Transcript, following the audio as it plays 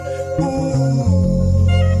We're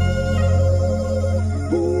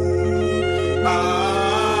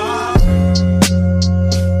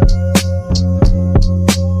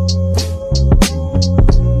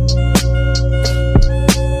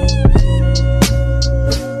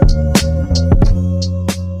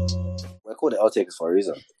called the L-Takers for a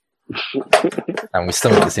reason. And we still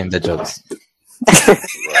make the same dead jokes.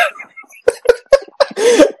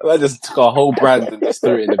 I just took our whole brand and just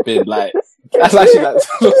threw it in the bin. Like, that's actually like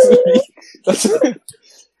supposed to be.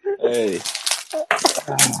 Hey.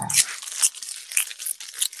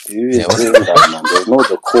 Who is doing that, man? There's no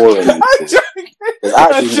decorum in this. There's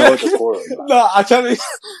actually no decorum. No, I'm trying to,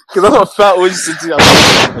 because that's what Fat always used to do.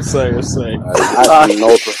 I'm sorry. There's actually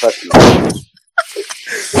no professional.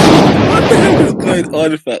 What the hell is going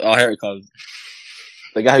on with that? Oh, here it comes.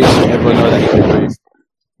 The guy who used to make everyone know that he can move.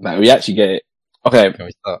 Like, we actually get it. Okay, Can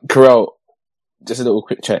we start? Carell, just a little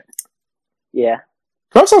quick check. Yeah.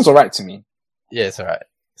 Carell sounds alright to me. Yeah, it's alright.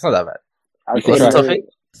 It's not that bad. We What's can the try. topic?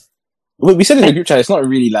 We said in the group chat, it's not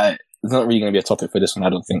really going to be a topic for this one, I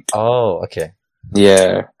don't think. Oh, okay.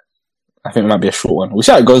 Yeah. I think it might be a short one. We'll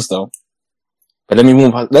see how it goes, though. But let me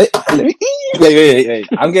move on. Wait.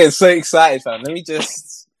 I'm getting so excited, fam. Let me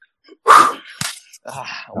just...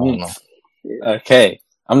 No. Okay.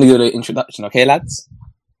 I'm going to give it an introduction, okay, lads?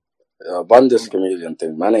 Ban this chameleon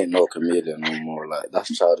thing. Man ain't no chameleon no more. Like, that's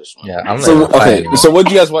childish, man. Yeah, I'm not So, even fine okay, anymore. so what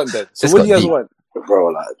do you guys want then? So This what do you got guys deep. want? Bro,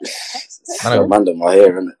 like, I know. man, my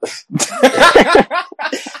hair, innit?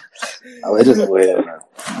 It is weird, man.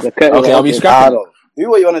 Okay, I'll be scrapping. Do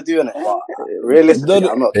what you want to do, innit? But realistically,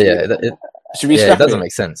 I'm not. Yeah, Should we it scrap doesn't it?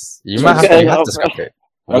 make sense. You Should might we have to scrap it.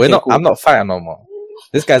 Okay, cool. I'm not fighting no more.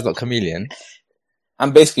 This guy's not chameleon.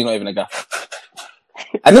 I'm basically not even a guy.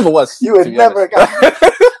 I never was. You were to be never a honest.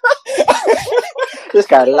 guy. This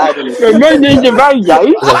guy lied on his I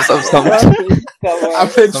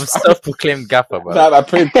played. Some self-proclaimed gaffer, bro. I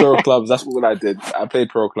played pro clubs. That's all I did. I played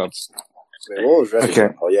pro clubs. Wait, what was ready? Okay.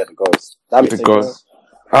 Oh yeah, the goals. That The goals.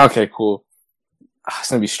 Okay, cool. It's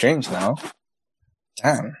gonna be strange now.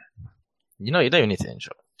 Damn. You don't even need to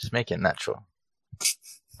intro. Just make it natural.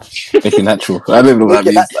 Make it natural. I don't know what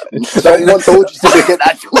that means. Someone told you to make it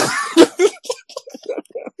natural.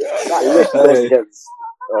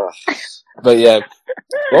 But yeah.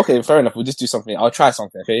 Okay, fair enough. We'll just do something. I'll try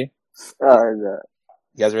something, okay? You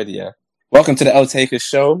guys ready, yeah? Welcome to the L-Takers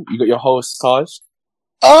show. You got your host, Taj.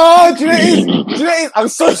 Oh, do you know what it is? Do you know what it is? I'm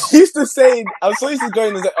so used to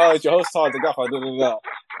going and say, oh, it's your host, Taj, the gaffer, blah, blah, blah.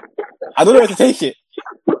 I don't know where to take it.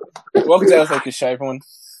 Welcome to the L-Takers show, everyone.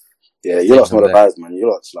 Yeah, you lot's not the bad, man. You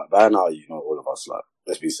lot's like, by now, you know all of us, like,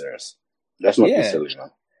 let's be serious. Let's not be silly, man.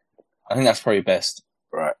 I think that's probably best.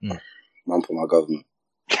 Right. Man for my government.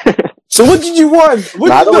 So what did you want?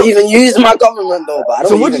 I don't even use my government, though, but I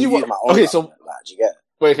don't even use my own Okay, so... government. Like, do you get it?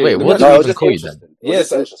 Wait, what do No, we it was even just call you then? interesting. Yeah,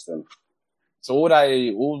 It's interesting. So what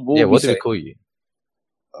What do we call you?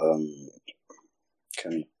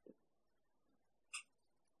 Kenny.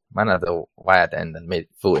 Man had the Y at the end and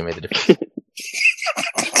thought it made a difference.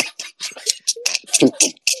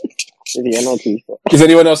 Does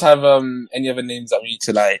anyone else have any other names that we need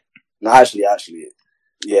to like? No, actually,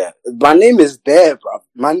 yeah. My name is there, bro.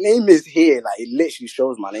 My name is here. Like, it literally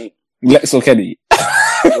shows my name. Lex or Kenny?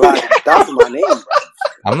 Like, that's my name, bro.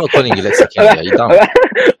 I'm not calling you Lex Kenya. You don't.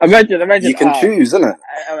 Imagine. You can choose, innit?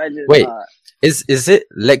 Wait, is it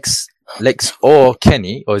Lex or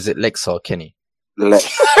Kenny, or is it Lex or Kenny?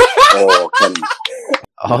 Lex or Kenny.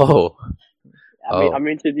 Oh. I'm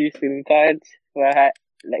introducing Taj.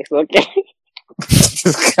 Lex or Kenny.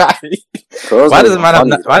 This guy. Why does man have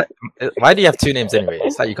why do you have two names anyway?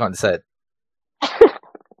 It's like you can't decide.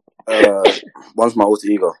 One's my alter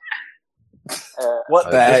ego. What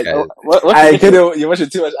the heck? Guy. You're watching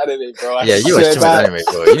too much anime, bro. Yeah, you watch too much anime,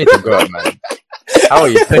 bro. You need to grow up, man. How are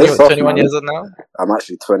you? 21 years old now? I'm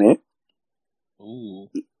actually 20. Ooh.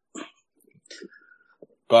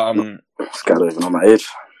 But This guy don't even know my age.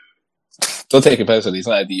 don't take it personally. It's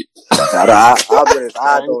not a deep. I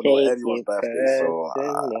don't know anyone's birthday, so I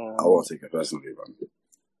won't take it personally,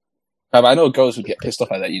 man. I know girls would get pissed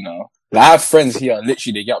off at that, you know. Like, I have friends here,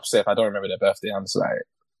 literally, they get upset if I don't remember their birthday. I'm just like,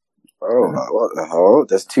 bro, like, what the hell?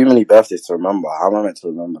 There's too many birthdays to remember. How am I meant to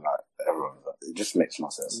remember, like, everyone? It just makes no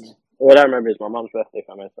sense. All I remember is my mum's birthday,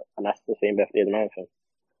 and that's the same birthday as mine.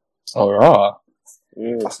 oh, raw.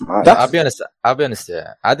 That's nice. I'll be honest,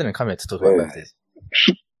 yeah. I didn't come here to talk about birthdays.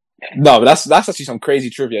 No, but that's actually some crazy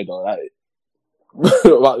trivia, though. Like,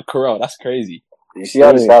 about Carell, that's crazy. You see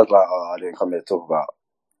how this guy's like, oh, I didn't come here to talk about.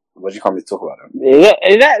 What did you come here to talk about then? Yeah,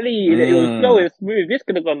 exactly. It was slow and smooth. This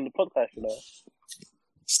could have gone on the podcast, you know.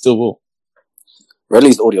 Still will.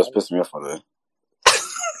 Relly's audio's pissing me off, by the way.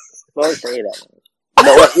 Don't say that.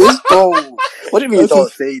 No, it is though. What do you mean?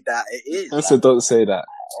 Don't say that. It is. I said, don't say that.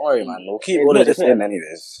 Don't worry, man. We'll keep all of this in,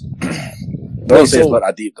 anyways. Wait, Don't say it's not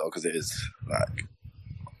that deep though, because it is. Like,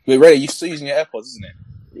 wait, Ray, you're still using your AirPods, isn't it?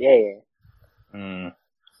 Yeah.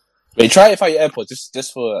 Wait, try it without your AirPods,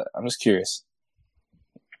 just for. I'm just curious.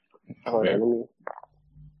 Hold on, let me.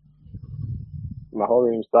 My whole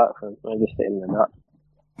room's dark, fam. I'm just sitting in the dark.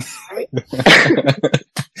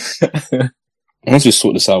 Once we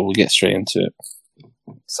sort this out, we'll get straight into it.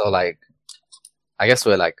 So, like, I guess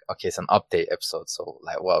we're like, okay, it's an update episode. So,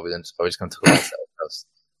 like, what are we just going to talk about ourselves?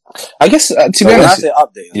 I guess to be when I honest, say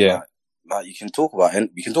update, yeah, like you can talk about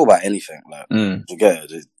anything. Like, you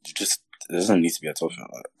get it. There doesn't need to be a topic.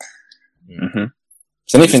 Like,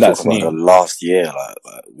 so anything that's about new. the last year, like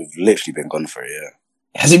we've literally been gone for a year.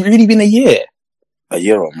 Has it really been a year? A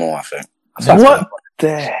year or more, I think. What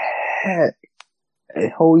the heck? A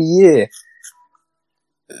whole year?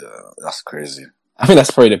 Yeah, that's crazy. I think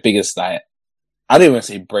that's probably the biggest, like, I don't even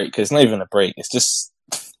say break, because it's not even a break, it's just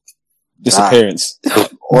disappearance.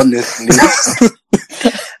 Honestly.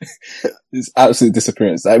 It's absolute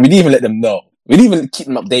disappearance. Like, we didn't even let them know. We didn't even keep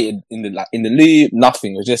them updated in the loop,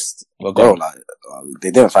 nothing. We're gone. Bro, like,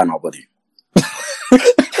 they didn't find our body.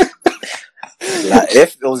 Like,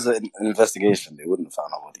 if it was an investigation, they wouldn't have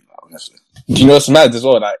found our body, like, honestly. Do you know what's mad as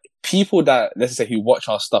well? Like, people that, let's say, who watch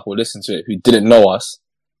our stuff or listen to it, who didn't know us,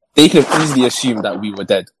 they could have easily assumed that we were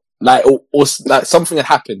dead. Like, or like something had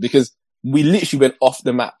happened, because we literally went off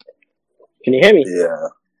the map. Can you hear me? Yeah.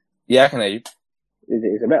 Yeah, I can hear you. Is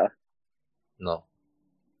it better? No.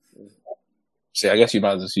 See, I guess you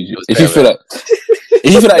might as well use it. If you feel like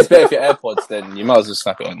it's better for your AirPods, then you might as well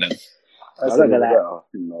snap it on them.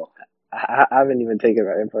 No. I haven't even taken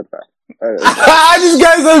my input back. This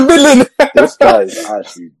guy's a villain! This guy is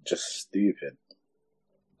actually just stupid.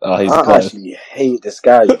 Oh, he's I actually hate this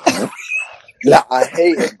guy, you know? Like, I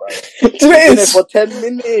hate him, bro. He's been there for 10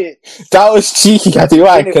 minutes. That was cheeky, I think,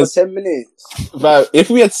 right? Because, 10 minutes. bro, if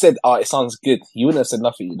we had said, it sounds good, he wouldn't have said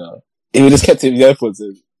nothing, you know. He would have just kept it in the AirPods.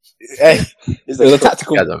 Hey, it was a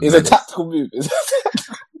tactical move.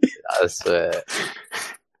 I swear.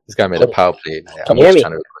 This guy made a power play. Like, I'm you hear just me?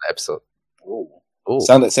 trying to record an episode. Ooh.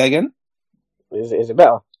 Say again? Is it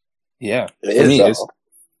better? Yeah. It Me, is.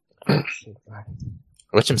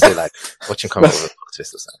 Watch him say, like, watch him come up with a plot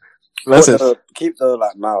twist or something. Keep the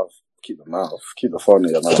phone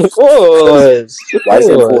in your mouth. Pause. Why is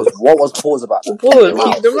it pause? What was pause about that? Pause.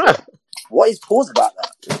 Keep the mouth. What is pause about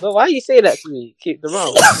that? But why you say that to me? Keep the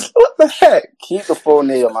mouth. What the heck? Keep the phone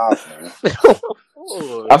near your mouth, man.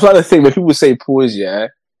 I'm trying to think, when people say pause, yeah,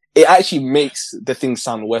 it actually makes the thing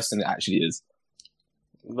sound worse than it actually is.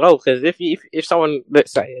 No, because if someone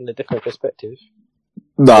looks at it in a different perspective.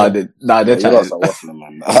 They're trying to... waffling,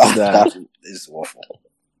 man. That is waffle.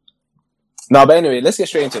 No, but anyway, let's get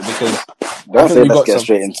straight into it, because... Don't say let's get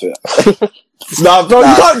straight into it. No, bro, you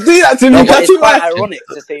can't do that to me. But it's quite ironic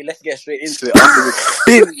to say let's get straight into it after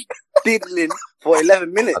we've been diddling for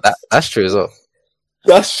 11 minutes. That's true as well.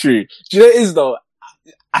 That's true. Do you know what it is, though?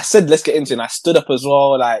 I said let's get into it, and I stood up as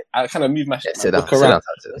well, like, I kind of moved my shit. Sit down.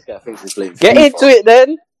 This guy thinks he's playing Get FIFA. into it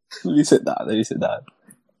then. Let me sit down.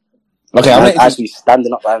 Okay, I'm actually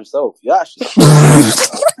standing up by himself. You're actually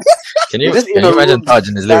Can you imagine Taj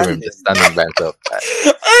in his living room just standing by himself?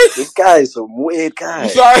 This guy is some weird guy.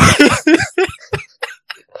 Sorry.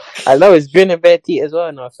 I know it's grinning bare teeth as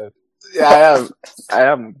well now, so. Yeah, I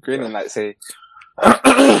am grinning, like, say.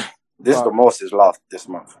 This is the most he's laughed this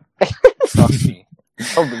month. Trust me.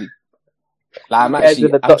 Probably. Like,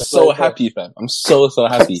 I'm so happy, fam. I'm so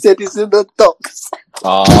happy. He said he's in the docks.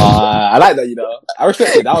 I like that, you know. I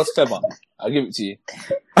respect it. That was clever. I'll give it to you.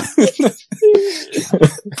 The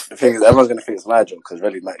thing is, everyone's gonna think it's my joke because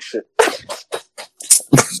really like shit.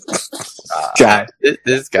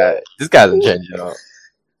 This guy hasn't changed, you know.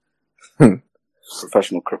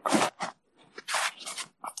 Professional crook.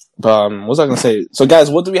 But what was I gonna say? So, guys,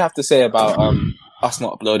 what do we have to say about us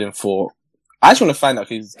not uploading for? I just want to find out,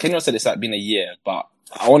 because Kenyon said it's like been a year, but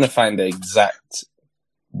I want to find the exact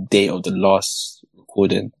date of the last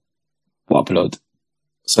recording for upload.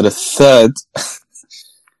 So the 3rd.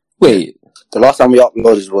 Wait, the last time we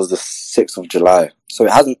uploaded was the 6th of July, so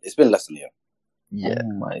it's been less than a year. Yeah,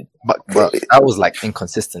 oh my. but that was like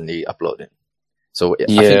inconsistently uploading. So I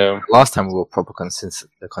think the last time we were proper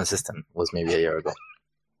consistent was maybe a year ago.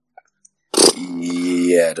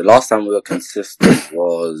 Yeah, the last time we were consistent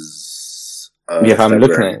was. I'm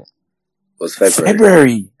looking at it. Was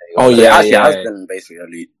February. Oh yeah, actually, it has been basically a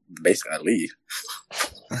lead.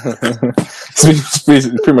 It's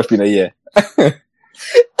pretty much been a year.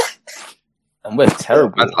 And we're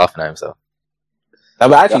terrible. Man's laughing at himself.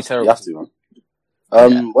 We're actually terrible. You have to,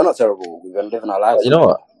 man. We're not terrible. We've been living our lives. You know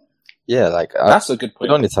what? Yeah, like that's a good point. We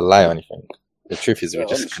don't need to lie or anything. The truth is, we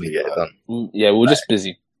just couldn't get it done. Yeah, we're just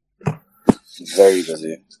busy. Very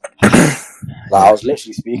busy. Like, I was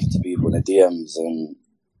literally speaking to people in the DMs, and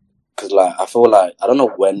because like I feel like I don't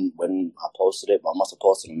know when I posted it, but I must have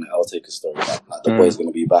posted on the L Taker story like the boy's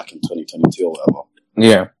gonna be back in 2022 or whatever.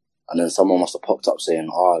 Yeah. And then someone must have popped up saying,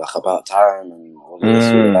 "Oh, like about time and all of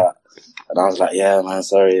this, all of that." And I was like, "Yeah, man,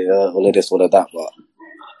 sorry, all of this, all of that." But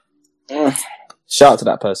shout out to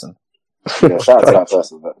that person. Yeah, shout out to that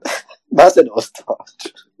person. But that said it was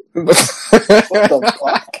touched. What the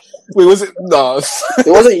fuck? Wait, was it? No, it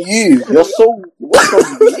wasn't you. You're so. What's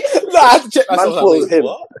wrong with you? Nah, I have to check myself. Man thought it was him.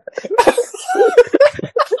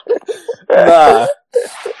 Nah.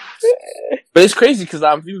 But it's crazy because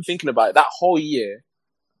I'm even thinking about it. That whole year.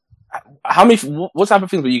 What type of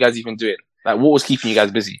things were you guys even doing? Like, what was keeping you guys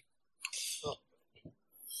busy?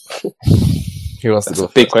 That's a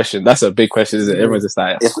big question. That's a big question, isn't it? Everyone's just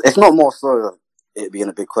like... It's not more so it being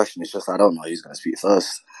a big question. It's just I don't know who's going to speak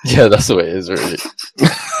first. Yeah, that's the way it is, really.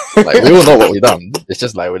 Like, we all know what we've done. It's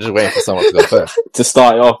just like, we're just waiting for someone to go first. To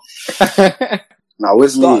start it off. Now,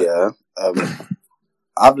 with me,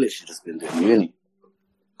 I've literally just been doing uni.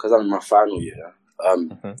 Because I'm in my final year.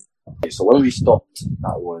 So when we stopped,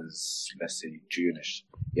 that was, let's say, June-ish.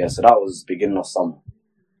 Yeah, so that was beginning of summer.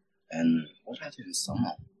 And what did I do in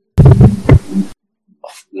summer?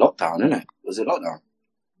 Lockdown, innit? Was it lockdown?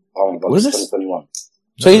 Oh my god, was it this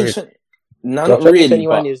 2021? Not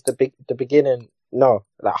 2021 really, is the beginning. No,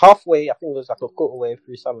 like halfway, I think it was like a quarter way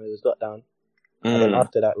through summer, it was lockdown. And then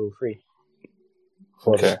after that, we were free.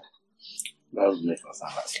 Okay. That was making us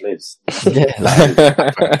sound like slaves.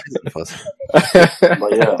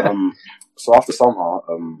 But yeah, so after summer,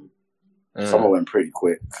 summer went pretty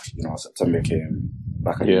quick. You know, September came,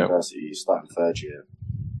 back at university, starting third year.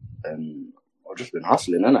 And I've just been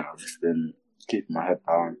hustling, innit? I've just been keeping my head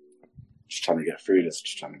down, just trying to get through this,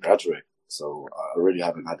 just trying to graduate. So I really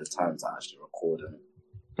haven't had the time to actually record it.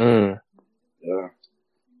 Yeah.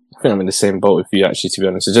 I think I'm in the same boat with you, actually, to be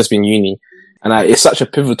honest. It's just been uni. And it's such a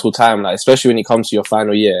pivotal time, like, especially when it comes to your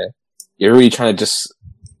final year. You're really trying to just,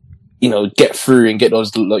 you know, get through and get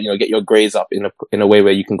those, you know, get your grades up in a way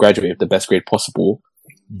where you can graduate with the best grade possible.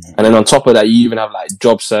 And then on top of that, you even have like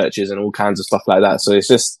job searches and all kinds of stuff like that. So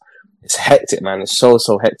it's hectic, man. It's so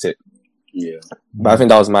hectic. Yeah. But I think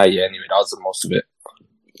that was my year anyway. That was the most of it.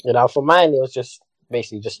 You know, for mine, it was just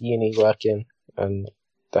basically just uni, working, and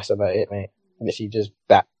that's about it, mate. Literally just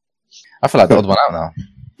that. I feel like the odd one out now.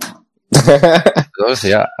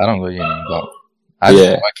 Obviously, I don't go uni, but I'm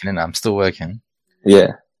working in it. I'm still working.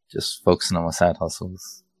 Yeah. Just focusing on my side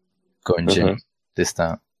hustles. Going gym, this,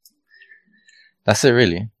 that. That's it,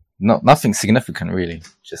 really. Nothing significant, really.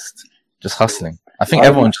 Just hustling. I think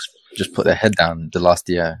everyone just put their head down the last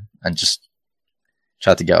year and just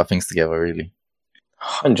tried to get our things together, really.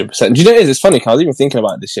 100%. Do you know what it is? It's funny, because I was even thinking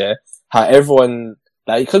about this year, how everyone,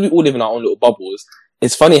 like, because we all live in our own little bubbles,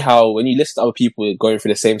 it's funny how when you listen to other people going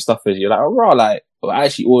through the same stuff as you, you're like, oh, bro, like, we're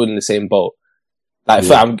actually all in the same boat. Like,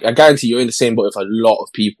 I guarantee you're in the same boat with a lot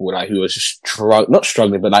of people, like, who are just not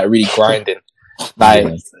struggling, but like really grinding.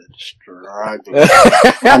 Like, struggling.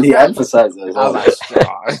 And he emphasized it as well. Like,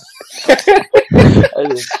 struggling.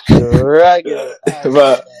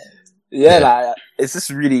 But, yeah, like, it's just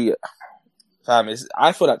really,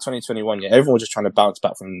 I feel like 2021, everyone was just trying to bounce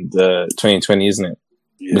back from the 2020, isn't it?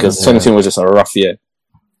 Yeah, because 2020 was just a rough year.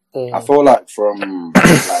 I feel like from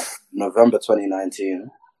like November 2019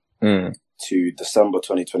 to December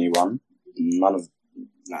 2021, none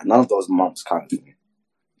of those months counted for me.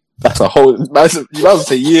 That's a whole. You might as well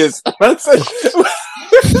say years. No,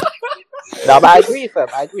 but I agree, fam.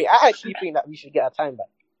 I agree. I actually think that we should get our time back.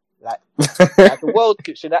 Like the world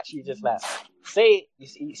should actually just like say,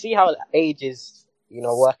 you see how age is, you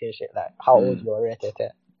know, working and shit, like how old you are,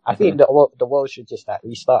 I think the world should just like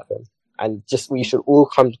restart them, and just we should all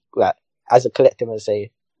come like as a collective and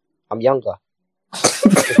say, I'm younger. This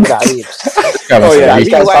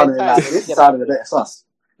sounded a bit sus.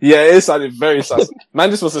 Yeah, it sounded very sus. Man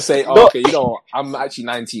just wants to say, okay, you know, I'm actually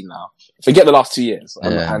 19 now. Forget the last 2 years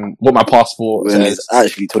and what my passport says. It's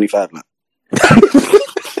actually 25 now.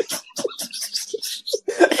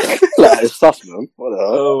 Like, it's sus, man. What the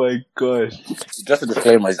hell? Oh my gosh. Just a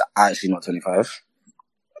disclaimer, he's actually not 25.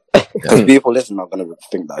 Because people listening are going to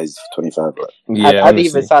think that he's 25, right? Yeah, I didn't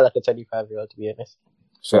even sound like a 25-year-old, to be honest.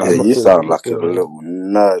 So yeah, you sound like a little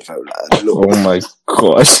nerd. Oh my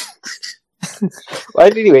gosh.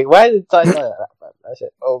 Anyway, why did I know that, man? I said,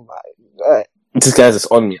 oh my god. This guy's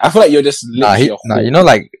just on me. I feel like you're just you know,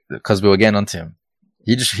 like, because we were getting onto him.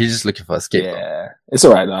 He's just looking for a scapegoat. Yeah, it's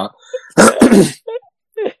alright now.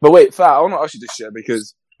 But wait, Fat, I want to ask you this shit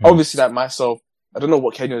because obviously, like myself, I don't know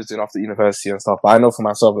what Kenya is doing after university and stuff, but I know for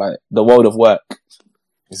myself, like the world of work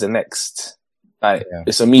is the next, like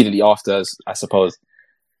it's immediately after, I suppose.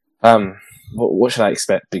 What should I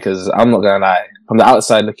expect? Because I'm not gonna lie, from the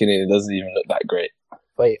outside looking in, it doesn't even look that great.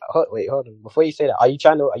 Wait, hold on. Before you say that, are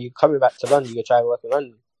you coming back to London? You're trying to work in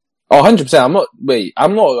London? Oh, 100%.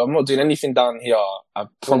 I'm not doing anything down here. I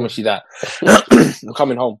promise you that. I'm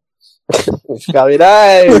coming home. Coming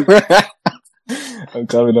home. I'm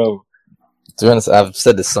coming home. To be honest, I've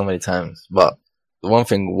said this so many times, but the one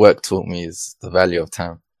thing work taught me is the value of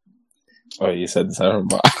time. Oh, you said this, I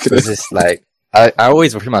remember. It's just like, I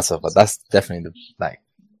always repeat myself, but that's definitely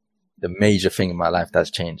the major thing in my life that's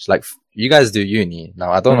changed. Like, you guys do uni.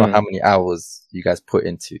 Now, I don't know how many hours you guys put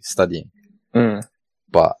into studying,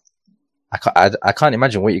 but I can't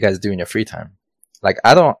imagine what you guys do in your free time. Like,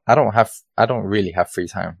 I don't really have free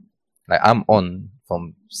time. Like, I'm on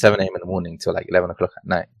from 7 a.m. in the morning till like 11 o'clock at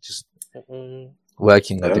night, just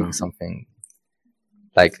working or doing something.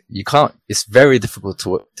 Like, you can't, it's very difficult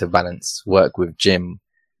to balance work with gym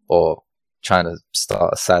or trying to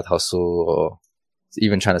start a side hustle or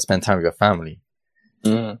even trying to spend time with your family.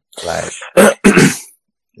 Like,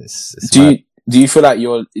 do you feel like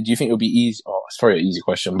do you think it'll be easy? Oh, it's probably an easy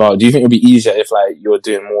question, but do you think it'll be easier if like you're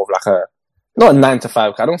doing more of like not a 9 to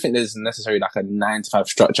 5? I don't think there's necessarily like a 9 to 5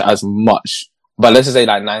 structure as much, but let's just say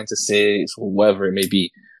like 9 to 6 or whatever it may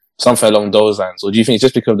be, something along those lines. Or do you think it's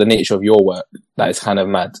just because of the nature of your work that it's kind of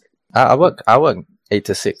mad? I work 8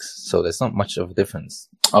 to 6, so there's not much of a difference.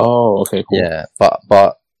 Oh, okay, cool. Yeah,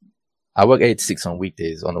 but I work 8 to 6 on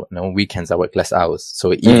weekdays. On weekends, I work less hours,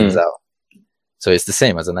 so it evens out. So it's the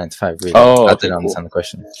same as a 9 to 5, really. Oh, I didn't understand the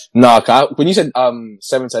question. No, when you said 7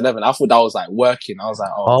 to 11, I thought that was like working. I was like,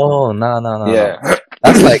 no. Yeah,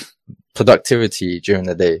 that's like productivity during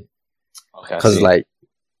the day. Okay, because like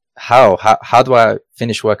how do I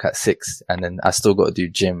finish work at 6 and then I still got to do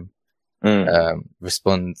gym,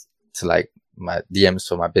 respond to like my DMs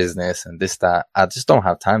for my business and this, that. I just don't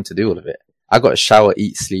have time to do all of it. I got to shower,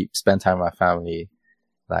 eat, sleep, spend time with my family.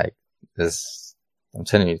 Like, I'm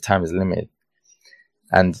telling you, time is limited.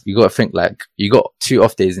 And you got to think like, you got 2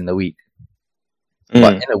 off days in the week.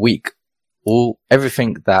 But in a week,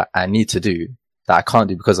 everything that I need to do that I can't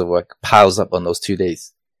do because of work piles up on those 2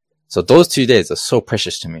 days. So those 2 days are so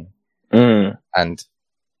precious to me. And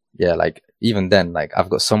yeah, like even then, like I've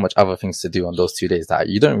got so much other things to do on those 2 days that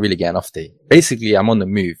you don't really get an off day. Basically, I'm on the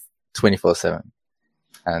move 24/7.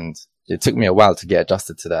 And it took me a while to get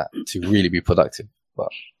adjusted to that, to really be productive. But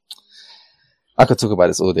I could talk about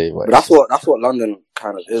this all day. But that's what London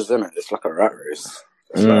kind of is, isn't it? It's like a rat race.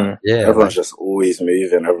 It's like, everyone's just always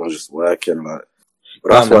moving, everyone's just working. Like,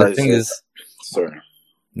 but that's why the thing is, sorry.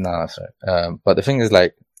 No, sorry. But the thing is,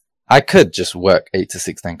 like, I could just work 8 to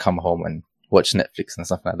 6, then come home and watch Netflix and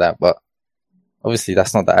stuff like that. But obviously,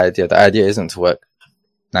 that's not the idea. The idea isn't to work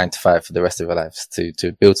 9 to 5 for the rest of your lives.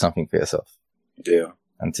 To build something for yourself. Yeah.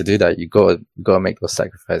 And to do that, you gotta make those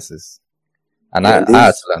sacrifices. And I had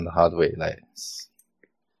to learn the hard way. Like,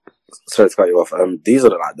 sorry to cut you off. These are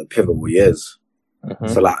the pivotal years.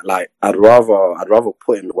 So like I'd rather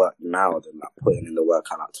put in the work now than like putting in the work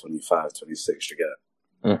at like 25, 26 to get.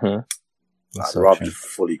 I'd rather just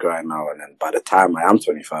fully grind now, and then by the time I am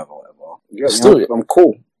 25 or whatever, I'm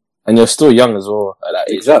cool. And you're still young as well. At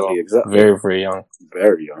that age exactly. Very, very young.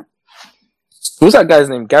 Very young. Who's that guy's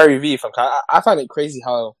name? Gary Vee. I find it crazy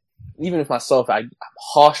how, even with myself, I'm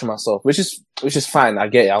harsh on myself, which is fine. I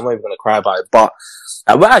get it. I'm not even gonna cry about it. But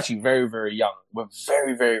we're actually very, very young. We're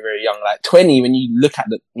very, very, very young. Like 20, when you look at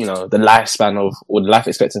the lifespan or the life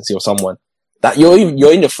expectancy of someone, that you're in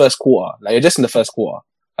your first quarter. Like, you're just in the first quarter.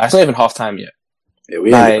 Like, it's not even half time yet. Yeah,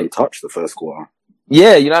 we haven't even touched the first quarter.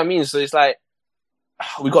 Yeah, you know what I mean? So it's like,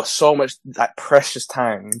 we got so much like precious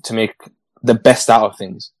time to make the best out of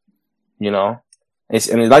things, you know?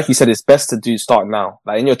 And like you said, it's best to start now.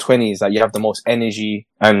 Like in your 20s, like you have the most energy,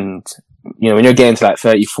 and when you're getting to like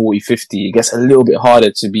 30, 40, 50, it gets a little bit harder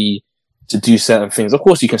to do certain things. Of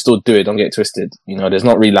course, you can still do it. Don't get it twisted. There's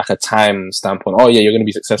not really like a time stamp on, you're going to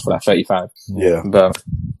be successful at 35. Yeah. But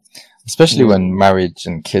especially when marriage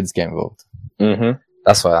and kids get involved.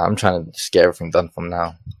 That's why I'm trying to just get everything done from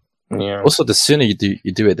now. Yeah. Also, the sooner you do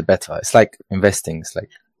it, the better. It's like investing. It's like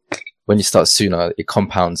when you start sooner, it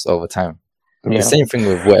compounds over time. Yeah. The same thing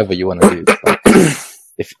with whatever you want to do. Like,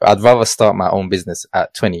 if I'd rather start my own business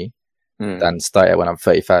at 20 than start it when I'm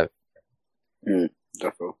 35.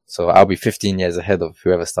 Definitely. So I'll be 15 years ahead of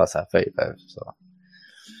whoever starts at 35. So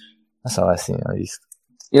that's how I see it, at least.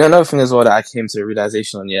 another thing as well that I came to the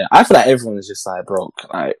realization on, I feel like everyone is just like broke.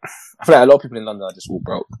 Like, I feel like a lot of people in London are just all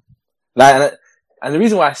broke. Like, and the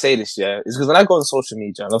reason why I say this, is because when I go on social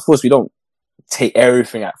media, and of course we don't take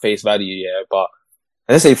everything at face value, but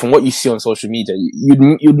let's say from what you see on social media,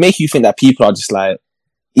 you'd make you think that people are just like,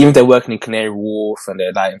 even if they're working in Canary Wharf and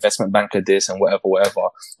they're like investment banker this and whatever.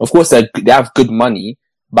 Of course they have good money,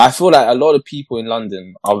 but I feel like a lot of people in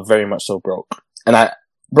London are very much so broke. And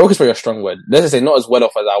broke is very a strong word. Let's just say not as well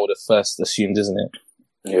off as I would have first assumed, isn't it?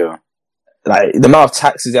 Yeah. Like the amount of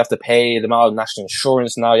taxes you have to pay, the amount of national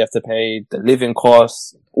insurance now you have to pay, the living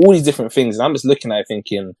costs, all these different things. And I'm just looking at it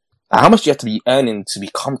thinking, how much do you have to be earning to be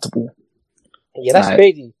comfortable? Yeah, that's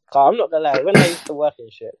crazy. Cause I'm not gonna lie, when I used to work and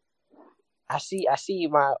shit, I see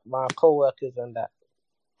my co-workers and that.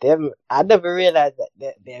 I never realized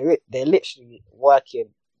that they're literally working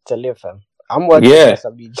to live, fam. I'm working for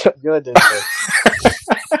something Jordan.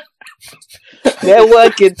 They're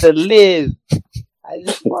working to live. I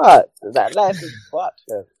just fucked. That life is fucked,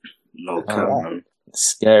 fam. No, man.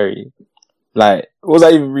 Scary. Like, what was I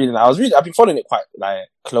even reading? I've been following it quite, like,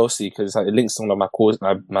 closely because like, it links to one of my course,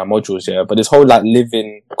 my modules, but this whole, like,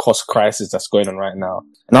 living cost crisis that's going on right now.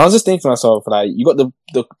 And I was just thinking to myself, like, you got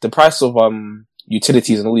the price of,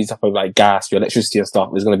 utilities and all these type of, like, gas, your electricity and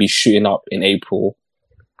stuff is going to be shooting up in April.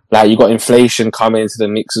 Like, you got inflation coming into the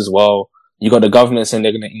mix as well. You got the government saying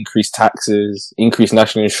they're going to increase taxes, increase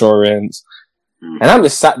national insurance. And I'm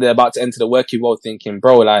just sat there about to enter the working world thinking,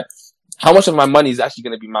 bro, like, how much of my money is actually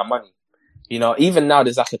going to be my money? You know, even now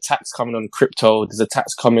there's like a tax coming on crypto. There's a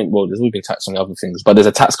tax coming, well, there's always been tax on other things, but there's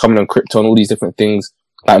a tax coming on crypto and all these different things,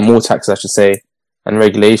 like more taxes, I should say, and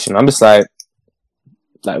regulation. I'm just like,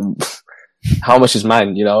 how much is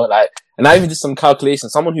mine, you know? Like, and I even did some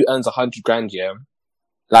calculations. Someone who earns 100 grand,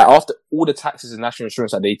 like after all the taxes and national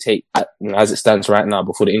insurance that they take, as it stands right now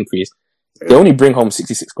before the increase, they only bring home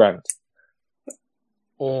 66 grand.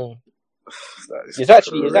 It's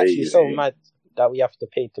actually so mad that we have to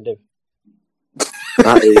pay to live.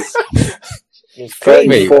 That is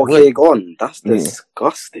 34k gone. That's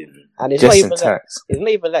disgusting. And it's not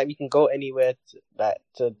even like we can go anywhere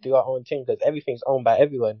to do our own thing because everything's owned by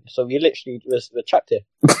everyone. So we literally we're trapped here.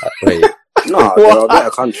 Wait. No, there are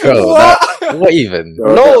better countries. Bro, what even?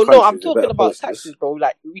 No, I'm talking about taxes, bro.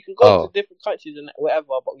 Like we can go to different countries and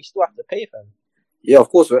whatever, but we still have to pay for them. Yeah, of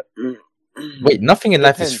course. Wait, nothing in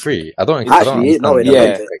life is free. I don't understand.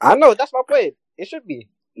 I know, that's my point. It should be.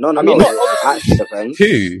 No. It actually depends.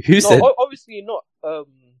 Who said? Obviously not.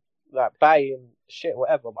 Like buying shit,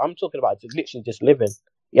 whatever. But I'm talking about literally just living.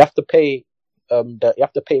 You have to pay. You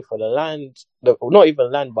have to pay for the land. Not even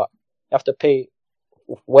land, but you have to pay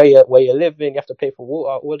where you're living. You have to pay for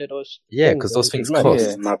water. All of those. Yeah, because those things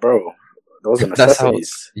cost. Yeah, nah, bro. Those are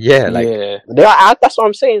necessities. That's what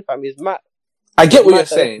I'm saying, fam. Is Matt. I get what you're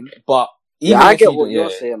saying, but I get what you're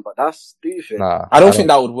saying, but that's stupid. Nah, I don't think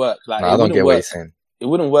that would work. Like, I don't get what you're saying. It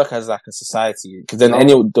wouldn't work as like a society because then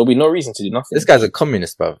there'll be no reason to do nothing. This guy's a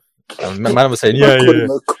communist, bro. Man was saying,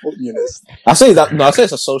 communist. I say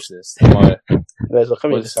it's a socialist. There's a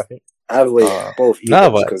communist, I think. Either way, both.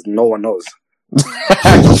 Because no one knows.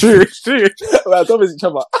 True. Well, don't each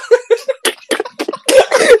other.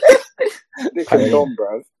 They can dumb,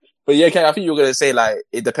 bro. But yeah, I think you were gonna say like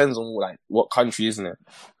it depends on like what country, isn't it?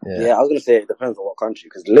 Yeah, I was gonna say it depends on what country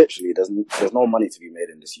because literally there's no money to be made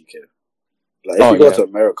in this UK. Like if you go to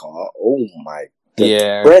America, oh my,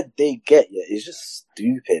 the bread they get is just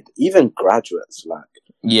stupid. Even graduates, like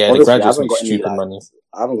the graduates make stupid money.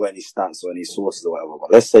 I haven't got any stats or any sources or whatever,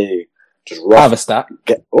 but let's say just I have a stat.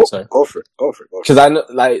 Sorry. Go for it. Because I know,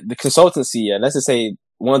 like the consultancy, let's just say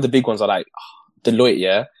one of the big ones are like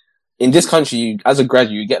Deloitte, In this country, as a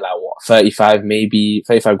graduate, you get like what, 35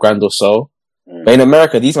 grand or so. But in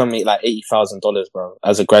America, these men make like $80,000, bro,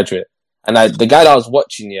 as a graduate. And the guy that I was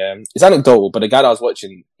watching, it's anecdotal, but the guy that I was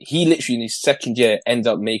watching, he literally in his second year ended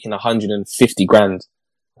up making 150 grand.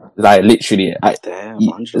 Like literally. Damn,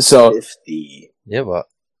 150. Yeah, but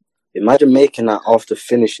imagine making that after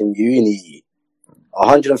finishing uni.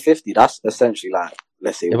 150, that's essentially like,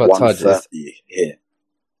 let's say 130 here.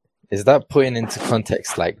 Is that putting into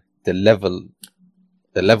context like the level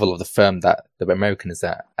of the firm that the American is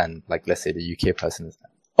at and like let's say the UK person is at?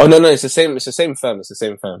 Oh no, it's the same firm.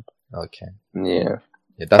 Okay. Yeah,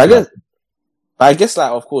 that's I guess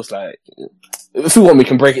like of course like if we want we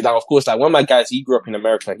can break it down. Of course, like one of my guys, he grew up in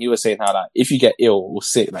America and he was saying how like if you get ill or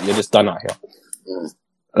sick, like you're just done out here.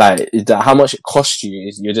 Like how much it costs you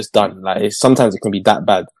is you're just done. Like sometimes it can be that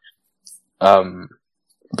bad.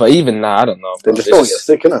 But even now, I don't know. Then just don't get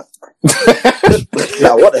sick, innit?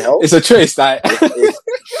 Like, what the hell? It's a choice, like. It's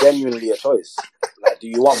genuinely a choice. Like, do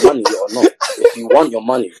you want money or not? If you want your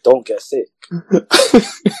money, don't get sick.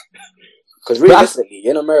 Because realistically,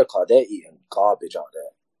 in America, they're eating garbage out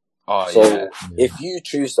there. Oh, so if you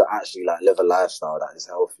choose to actually like live a lifestyle that is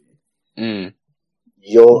healthy,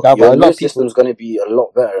 your immune system's going to be a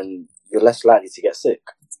lot better, and you're less likely to get sick.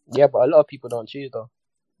 Yeah, but a lot of people don't choose though.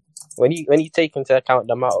 When you take into account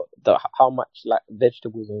the amount, how much like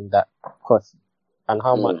vegetables and that cost, and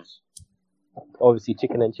how much obviously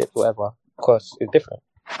chicken and chips, whatever costs, is different.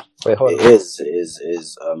 Wait, hold on. It is.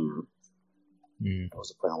 What was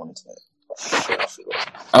the point I wanted to make?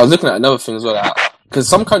 I was looking at another thing as well, because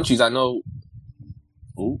some countries I know.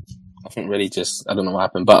 I think really just I don't know what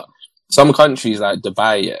happened, but some countries like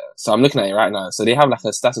Dubai. So I'm looking at it right now. So they have like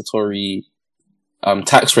a statutory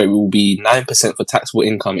tax rate will be 9% for taxable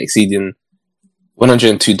income exceeding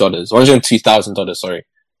 $102,000. Sorry,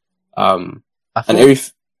 and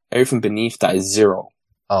everything beneath that is zero.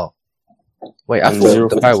 Oh, wait! I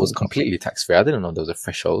thought Dubai was completely tax free. I didn't know there was a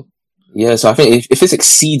threshold. Yeah, so I think if it's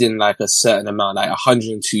exceeding like a certain amount, like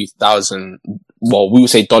 102,000, well, we would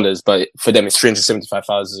say dollars, but for them it's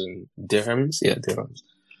 375,000 dirhams. Yeah, dirhams.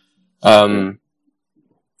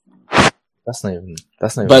 That's not even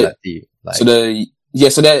that deep. Like, so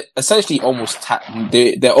they're essentially almost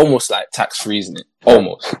they're almost like tax free, isn't it?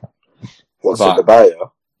 Almost. What's Dubai?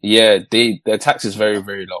 Yeah, their tax is very,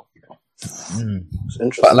 very low. It's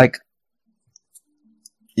interesting. But like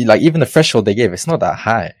even the threshold they gave, it's not that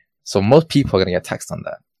high. So most people are gonna get taxed on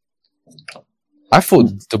that. I thought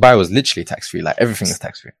Dubai was literally tax free, like everything is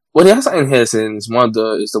tax free. Well, they have something here since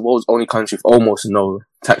it's the world's only country with almost no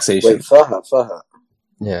taxation. Wait, Farhat.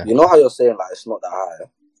 Yeah. You know how you're saying like it's not that high?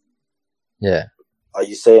 Yeah. Are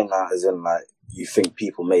you saying that as in like you think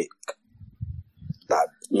people make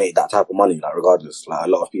that type of money, like regardless, like a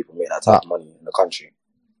lot of people make that type of money in the country?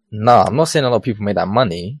 No, I'm not saying a lot of people make that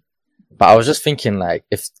money, but I was just thinking like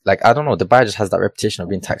if like I don't know, Dubai just has that reputation of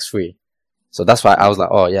being tax free, so that's why I was like,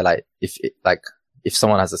 oh yeah, like if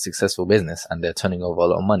someone has a successful business and they're turning over a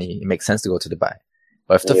lot of money, it makes sense to go to Dubai.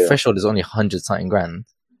 But if the threshold is only 100-something grand,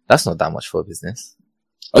 that's not that much for a business.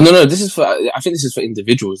 Oh no, I think this is for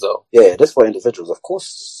individuals though. Yeah, this is for individuals, of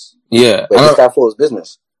course. Yeah. But this guy thought it was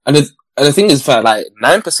business. And the thing is that like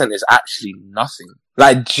 9% is actually nothing.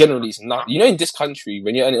 Like generally it's not. You know, in this country,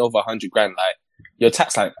 when you're earning over 100 grand, like your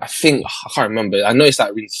tax, like I think I can't remember. I know it's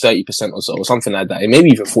like really 30% or so, or something like that. It may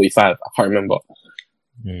be even 45. I can't remember.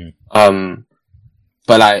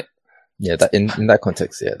 But like, yeah, that in that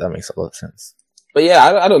context, yeah, that makes a lot of sense. But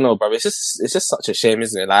yeah, I don't know, bro. It's just such a shame,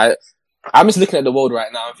 isn't it? Like, I'm just looking at the world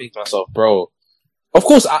right now and thinking to myself, bro. Of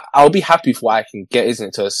course, I'll be happy for what I can get, isn't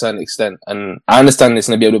it, to a certain extent. And I understand it's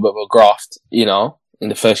going to be a little bit of a graft, you know, in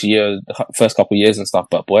the first couple of years and stuff.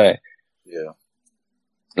 But boy, yeah,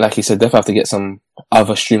 like you said, definitely have to get some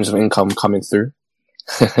other streams of income coming through.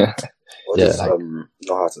 Or just know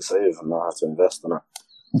how to save and know how to invest in it.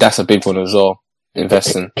 That's a big one as well.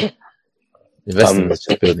 Investing. Investing is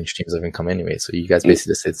just building streams of income anyway. So you guys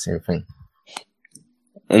basically said the same thing.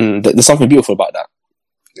 And there's something beautiful about that.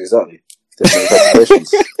 Exactly.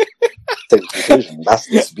 Take conclusion.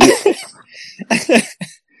 That's beautiful.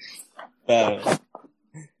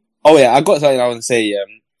 Oh yeah, I got something I want to say.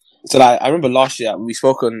 So like, I remember last year we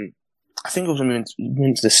spoke on. I think it was when we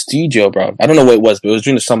went to the studio, bro. I don't know what it was, but it was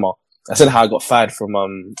during the summer. I said how I got fired from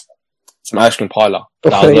some ice cream parlor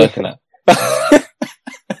that I was working at.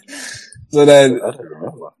 So then, I don't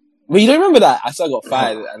remember. Well, you don't remember that? I said I got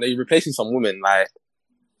fired, and they replacing some woman, like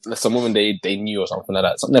some woman they knew or something like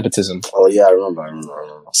that, some nepotism. Oh yeah, I remember.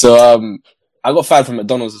 So I got fired from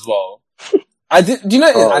McDonald's as well. I did. Do you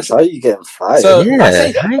know? How are you getting fired? So,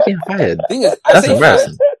 yeah, how are you getting fired? Thing is, That's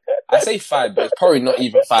embarrassing. I say fired, but it's probably not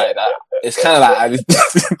even fired. It's kind of like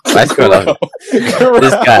Nice girl.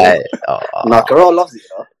 This guy. Nah, Carol loves it,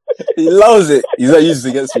 though. He loves it. He's not used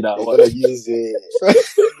against me now. He's gonna use it.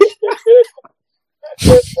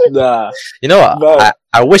 Nah. You know what? No.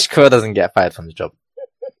 I wish Carol doesn't get fired from the job.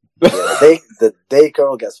 Yeah, the day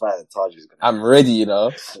Carol gets fired, Taj is gonna. I'm ready, you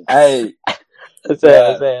know. Hey.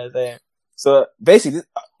 Say. So basically,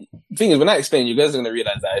 the thing is, when I explain, you guys are going to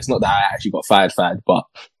realize that it's not that I actually got fired. But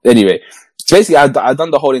anyway, so basically, I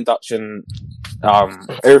done the whole induction.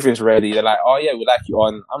 Everything's ready. They're like, oh yeah, we like you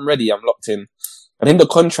on. I'm ready. I'm locked in. And in the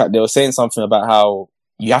contract, they were saying something about how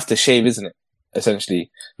you have to shave, isn't it? Essentially,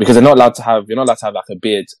 because you're not allowed to have like a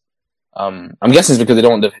beard. I'm guessing it's because they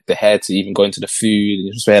don't want the hair to even go into the food.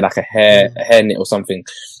 You just wear like a hair knit or something.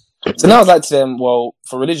 So now I was like to them, well,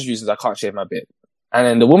 for religious reasons, I can't shave my beard. And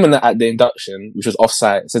then the woman at the induction, which was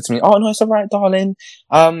off-site, said to me, "Oh no, it's alright, darling.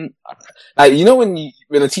 Like, you know when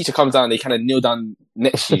when the teacher comes down, they kind of kneel down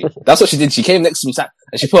next to you. That's what she did. She came next to me,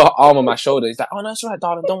 and she put her arm on my shoulder. He's like, "Oh, no, it's all right,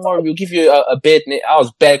 darling. Don't worry. We'll give you a beard knit." I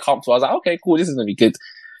was bare comfortable. I was like, "Okay, cool. This is gonna be good."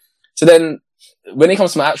 So then, when it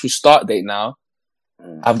comes to my actual start date now,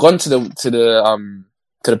 I've gone to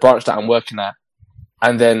the branch that I'm working at,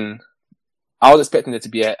 and then I was expecting there to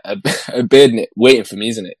be a beard knit waiting for me,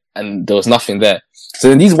 isn't it? And there was nothing there. So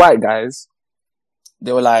then these white guys,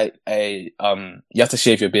 they were like, "Hey, you have to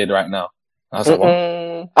shave your beard right now." I was like, "What?"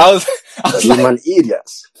 I was like, man,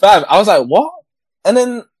 idiots. Fam, I was like, "What?" And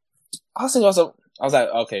then I was like,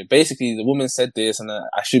 okay, basically the woman said this, and there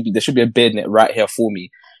should be a beard knit right here for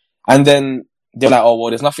me. And then they're like, "Oh, well,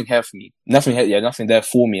 there's nothing here for me. Nothing here, yeah, nothing there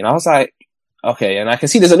for me." And I was like, okay, and I can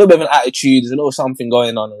see there's a little bit of an attitude, there's a little something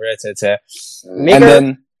going on, and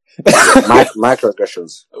then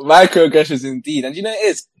microaggressions indeed. And you know, it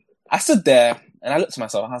is. I stood there and I looked to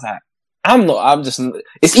myself and I was like,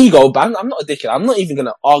 it's ego, but I'm not a dickhead. I'm not even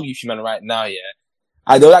gonna argue with you, man, right now, yeah.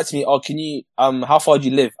 They were like to me, "Oh, can you, how far do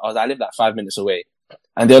you live?" I was like, "I live like 5 minutes away."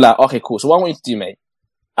 And they were like, "Okay, cool. So what I want you to do, mate?"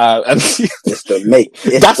 And it's the mate.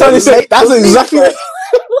 That's what they said. That's exactly what.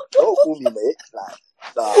 Don't call me mate. Like,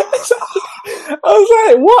 nah. I was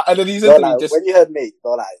like, "What?" And then he said to me, when you heard mate,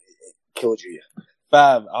 they're like, it killed you.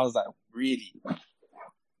 Fam, I was like, "Really?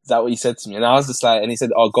 Is that what he said to me?" And I was just like, and he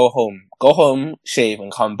said, "Oh, go home, shave,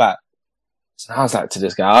 and come back." So I was like to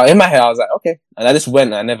this guy, in my head, I was like, okay. And I just went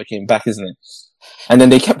and I never came back, isn't it? And then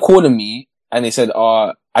they kept calling me and they said,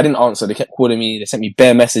 I didn't answer. They kept calling me. They sent me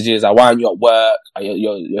bare messages. Like, "Why aren't you at work?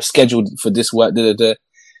 You're scheduled for this work, da, da, da."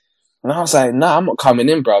 And I was like, "Nah, I'm not coming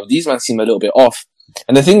in, bro. These men seem a little bit off."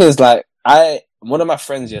 And the thing is, like, one of my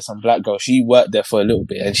friends, some black girl, she worked there for a little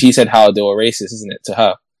bit and she said how they were racist, isn't it, to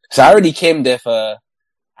her. So I already came there I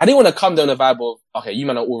didn't want to come down the vibe of, okay, you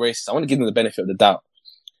men are all racist. I want to give them the benefit of the doubt.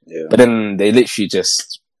 Yeah. But then they literally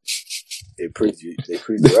just... They proved you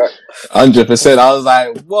right. 100%. I was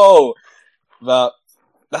like, whoa. But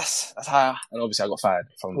that's how... And obviously I got fired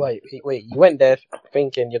from... Wait, you went there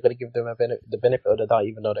thinking you're going to give them the benefit of the doubt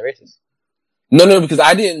even though they're racist? No, because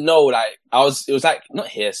I didn't know, like, it was like, not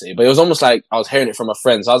hearsay, but it was almost like I was hearing it from a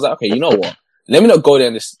friend. So I was like, okay, you know what? Let me not go there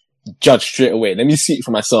and just judge straight away. Let me see it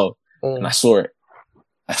for myself. And I saw it.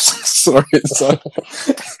 So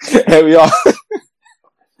here we are.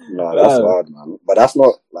 No, that's hard, man. But that's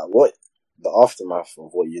not like what the aftermath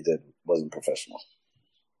of what you did wasn't professional.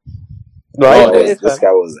 Right, this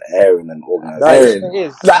guy was airing and organizing. It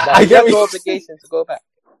is. I get no obligation to go back.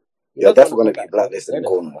 You're definitely going to be blacklisted in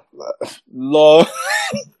Cornwall. Lol.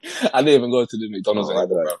 I didn't even go to the McDonald's anymore,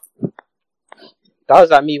 bro. That was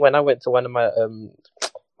like me when I went to one of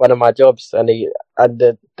my jobs, and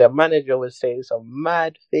the manager was saying some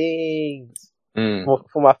mad things.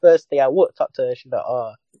 For my first day, I walked up to her. She's like,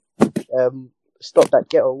 "Stop that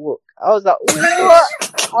ghetto walk." I was like,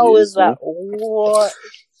 "What?" "What?"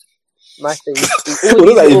 My thing. All these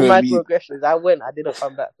little microaggressions. I went. I didn't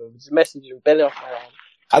come back. Just messaging belly off my arm.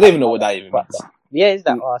 I don't even know what that even means. Yeah, it's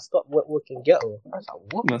like, stop walking ghetto. I was like,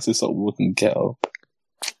 what? Man, say stop walking ghetto.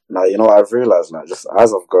 Now, you know what I've realised now, just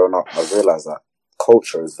as I've grown up, I've realised that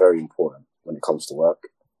culture is very important when it comes to work.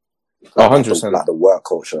 Like, 100%. Like the work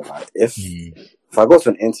culture. Like, if I go to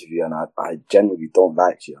an interview and I genuinely don't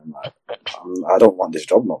like you, I'm like, I don't want this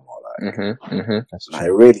job no more. Like, it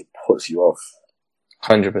really puts you off.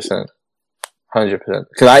 100%. 100%.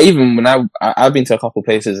 Because I've been to a couple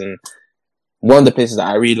places, and one of the places that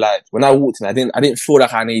I really liked, when I walked in, I didn't feel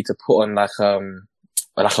like I needed to put on like a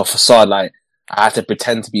facade, like I had to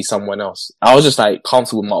pretend to be someone else. I was just like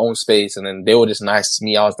comfortable with my own space, and then they were just nice to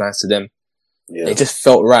me. I was nice to them. Yeah. It just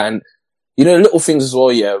felt right. And you know, little things as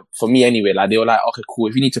well, yeah, for me anyway, like they were like, okay, cool.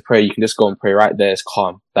 If you need to pray, you can just go and pray right there. It's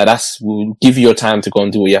calm. Like we'll give you your time to go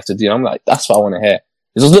and do what you have to do. And I'm like, that's what I want to hear.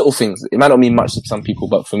 It's those little things. It might not mean much to some people,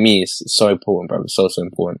 but for me, it's so important, bro. It's so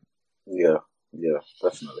important. Yeah,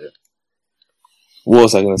 definitely. What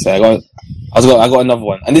was I going to say? I got another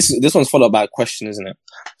one. And this one's followed by a question, isn't it?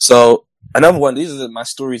 So, another one, these are my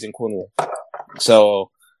stories in Cornwall.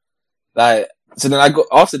 So then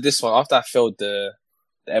after this one, after I failed the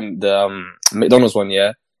McDonald's one,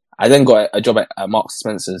 yeah, I then got a job at Marks &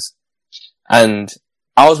 Spencer's. And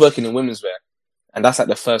I was working in women's wear. And that's like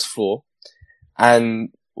the first floor. And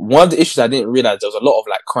one of the issues I didn't realize, there was a lot of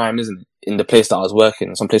like crime, isn't it? In the place that I was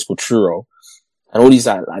working, some place called Truro. And all these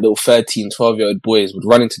like little 13, 12-year-old boys would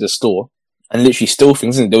run into the store and literally steal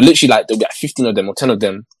things. And they'll literally there'll be like 15 of them or 10 of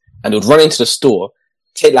them. And they would run into the store,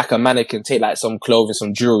 take like a mannequin, take like some clothing,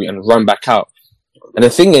 some jewelry, and run back out. And the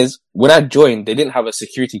thing is, when I joined, they didn't have a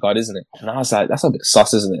security guard, isn't it? And I was like, that's a bit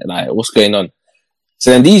sus, isn't it? Like, what's going on?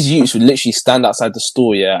 So then these youths would literally stand outside the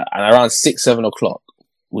store, yeah, and around 6, 7 o'clock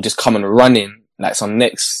would just come and run in, like some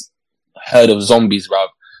next herd of zombies, bruv,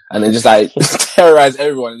 and then just like terrorize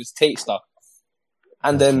everyone and just take stuff.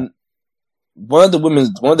 And then one of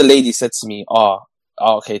the ladies said to me,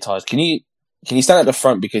 okay, Taj, can you stand at the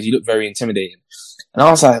front because you look very intimidating? And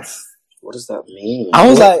I was like, what does that mean? I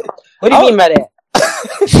was like, what do you mean by that?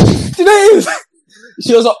 Do you know what it is?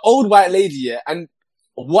 She was an old white lady, yeah, and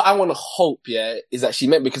what I want to hope, yeah, is that she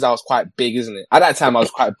meant because I was quite big, isn't it? At that time, I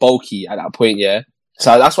was quite bulky at that point, yeah.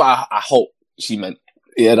 So that's what I hope she meant.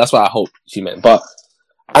 Yeah, that's what I hope she meant. But,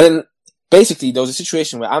 and then basically there was a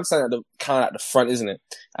situation where I'm standing at the front, isn't it?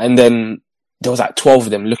 And then there was like 12 of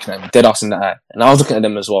them looking at me, dead ass in the eye. And I was looking at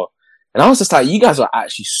them as well. And I was just like, you guys are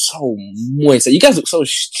actually so moist. Like, you guys look so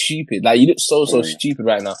stupid. Like, you look so stupid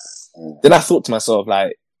right now. Then I thought to myself,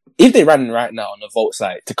 like, if they ran right now on the votes,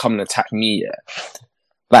 like, to come and attack me, yeah,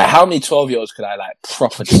 like, how many 12-year-olds could I, like,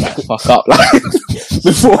 proper just, like, fuck up, like,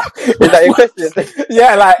 before? Is that your question?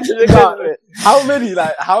 Yeah, how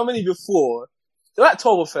many before? They're like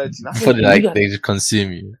 12 or 13. Before they just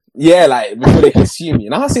consume you. Yeah, like, before they consume you.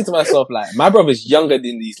 And I was saying to myself, like, my brother's younger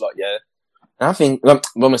than these lot, yeah? And I think, what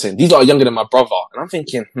am I saying? These lot are younger than my brother. And I'm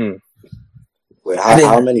thinking, Wait,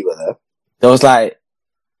 how many were there? There was like,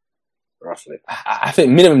 roughly, I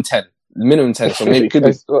think minimum 10. So maybe it could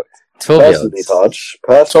be 12 personally, Taj.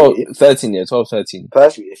 Personally, 12, 13.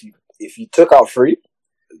 Personally, if you took out 3,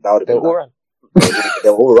 that would have been all right.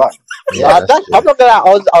 They're all right. Yeah, I'm not gonna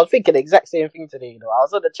lie, I was thinking the exact same thing today, you know. I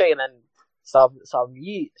was on the train and some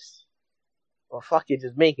youths were fucking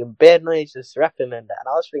just making bad noise, just rapping and that. And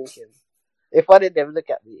I was thinking, if one of them look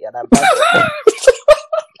at me and I bang on,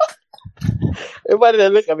 if one of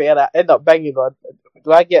them look at me and I end up banging on,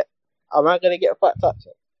 am I gonna get fucked up?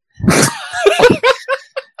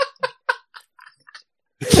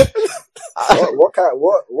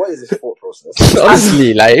 What is this thought process?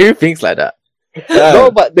 Honestly, like, who thinks like that? No,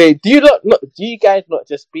 but do you guys not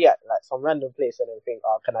just be at like some random place and then think,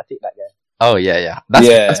 oh, can I take that guy? Oh yeah.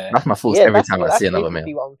 That's my thoughts every time I see another male.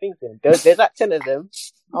 What I'm thinking. There's like 10 of them.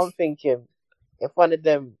 I'm thinking, if one of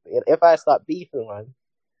them, if I start beefing, man,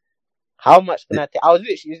 how much can I take? I was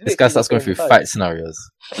literally this guy starts going through fight scenarios.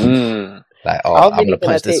 Like, I'm gonna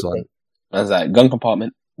punch this one. That's like gun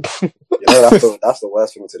compartment. You know, that's the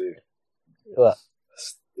worst thing to do. What?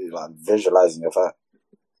 Like visualizing your fight.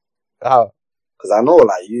 How? Because I know,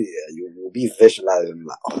 like, you will be visualizing,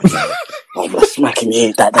 like, oh, yeah, I'm gonna smack him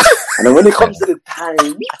in, that. And then when it comes to the time,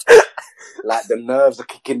 like, the nerves are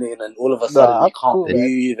kicking in, and all of a sudden you can't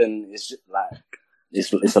breathe, and it's just, like,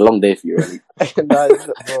 it's a long day for you, really. No, it's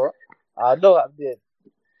not, bro. I know what I'm doing.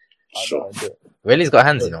 Sure. Really's got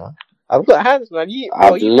hands, you know? I've got hands, man.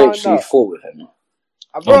 I've literally fought with him.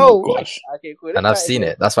 Bro, oh my gosh. Okay, cool. And I've seen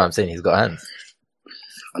it. That's why I'm saying he's got hands.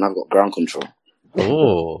 And I've got ground control.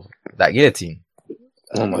 Oh, that guillotine.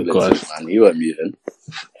 Oh my gosh, man, you weren't moving.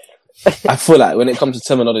 I feel like when it comes to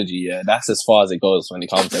terminology, yeah, that's as far as it goes when it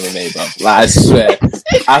comes to MMA, bro. Like, I swear,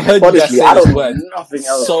 I've heard honestly, you I guys say don't this word nothing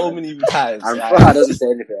else so many times. I'm Fahad doesn't say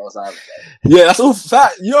anything else either. Yeah, that's all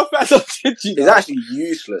fat. You're fat. It's actually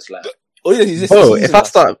useless, like. Oh yeah, he's just. Oh, if I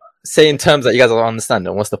start saying terms that you guys don't understand,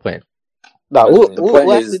 then what's the point? No, the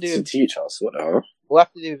point is to teach us. What the hell? What I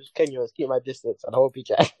have to do is Kenya is keep my distance and hope he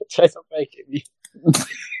tries to make it.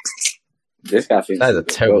 This guy thinks that is a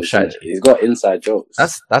terrible strategy. He's got inside jokes.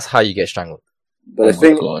 That's how you get strangled. But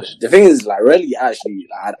the thing is, like, really, actually,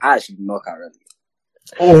 like, I'd actually knock out really.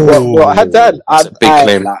 Oh, well, I done. That's a big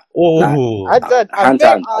claim. I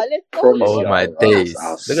done. Oh my days!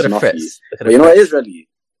 Look at the threats. But you know what it is really?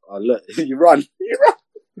 Oh look, you run.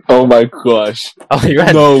 Oh my gosh! Oh, you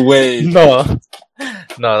ran? No way! No,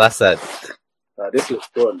 that's sad. This looks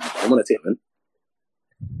good. I'm gonna take man.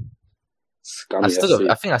 I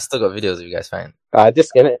think I still got videos of you guys fighting.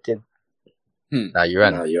 Disconnected. Nah, you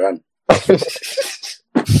ran.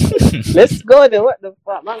 Let's go then. What the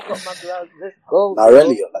fuck? Man got my gloves. Let's go. Nah,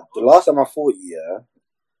 really. Like, the last time I fought you,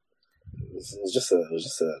 it was just a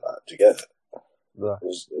like, do you get it? Yeah.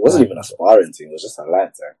 It wasn't even a sparring thing. It was just a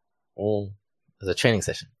light thing. It was a training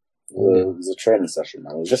session. It was a training session,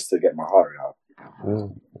 man. It was just to get my heart out.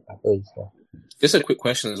 I think so. Just a quick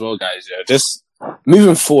question as well, guys. Yeah, just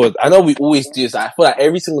moving forward. I know we always do this. I feel like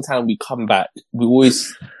every single time we come back, we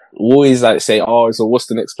always like say, "Oh, so what's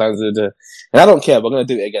the next plan?" And I don't care. But I'm gonna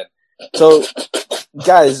do it again. So,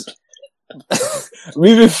 guys,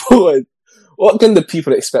 moving forward, what can the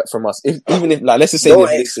people expect from us? Even if, like, let's just say don't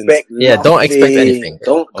expect anything.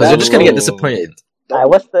 Because you're just gonna get disappointed.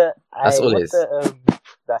 That's all it is.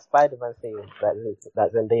 That Spider-Man thing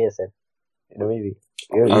that Zendaya said in the movie.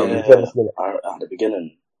 At the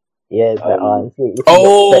beginning. Yeah.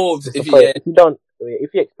 If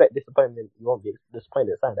if you expect disappointment, you won't be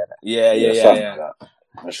disappointed. Something like that. Yeah. Like that.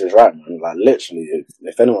 And she's right, man. Like, literally,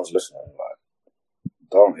 if anyone's listening, like,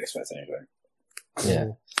 don't expect anything. Yeah.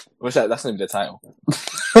 Wish that's not even the title.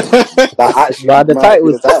 That actually, but the title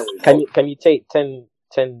was, title, can you take 10,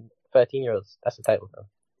 13-year-olds? That's the title, though.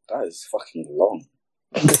 That is fucking long.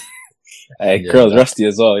 Hey, girl's rusty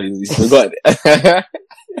as well. He's forgot it.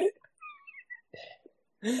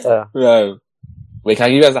 Wait, can I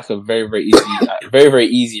give you guys like a very, very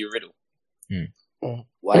easy riddle?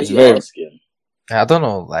 Why are you asking? I don't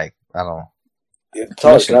know, like, I don't know.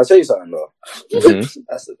 Charles, can I tell you something though?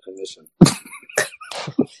 That's the permission.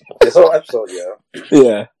 This whole episode,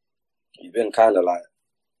 yeah, you've been kind of like,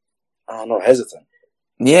 I don't know, hesitant.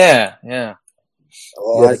 Yeah.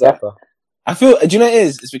 Why is that? I feel, do you know what it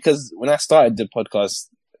is? It's because when I started the podcast,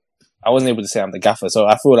 I wasn't able to say I'm the gaffer, so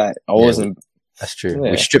I feel like I wasn't. That's true.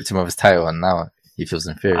 Yeah. We stripped him of his title, and now he feels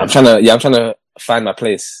inferior. I'm trying to find my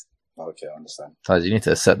place. Okay, I understand. So you need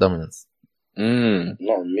to assert dominance.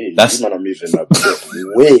 Not me. That's not moving up.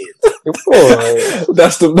 Weird.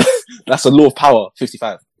 That's the law of power.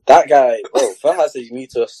 55. That guy, bro. Fahad said you need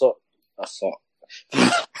to assert.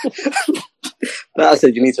 That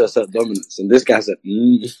said you need to assert dominance, and this guy said,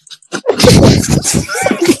 Wait,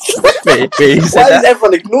 he said why that? is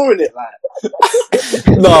everyone ignoring it? Like,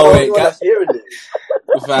 no, wait, guys hearing it.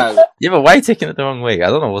 Yeah, but why are you taking it the wrong way? I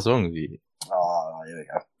don't know what's wrong with you. Oh, here we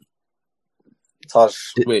go. Taj,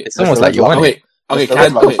 wait, it's almost like you want it. Okay,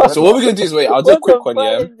 so what we're gonna do is I'll do a quick one,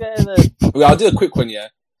 yeah. I'll do a quick one, yeah.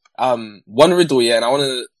 One riddle, yeah, and I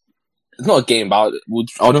wanna. It's not a game, but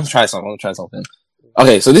I want to try something.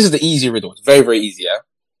 Okay, so this is the easy riddle. It's very, very easy, yeah.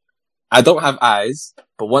 I don't have eyes,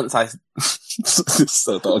 but once I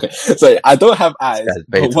so okay. So I don't have eyes,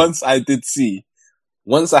 but once I did see.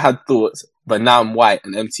 Once I had thoughts, but now I'm white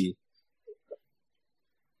and empty.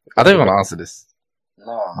 I don't even want to answer this.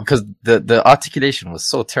 No. Because the articulation was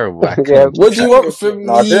so terrible. What do you want from me?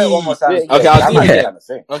 No, do it one more time. Okay, I'll do it again.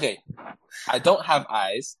 Okay. I don't have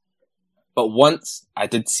eyes, but once I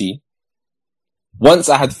did see. Once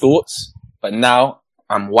I had thoughts, but now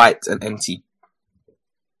I'm white and empty.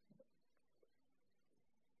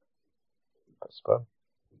 That's fun.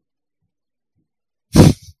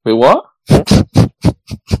 Wait, what?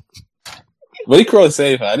 What did Crow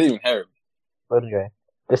say? I didn't even hear him. What did you say?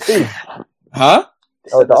 The seed. Huh?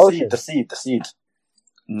 The ocean. The seed.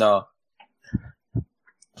 No.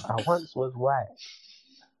 I once was white.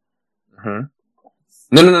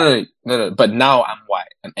 No. But now I'm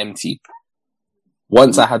white and empty.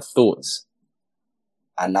 Once I had thoughts.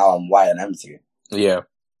 And now I'm white and empty. Yeah.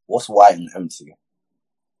 What's white and empty?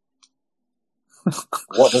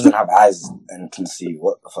 What doesn't have eyes and can see?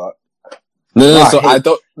 What the fuck? No, I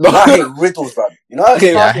don't. No. I hate riddles, bro. You know?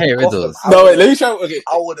 Okay, I hate riddles. No, wait, let me try. Okay.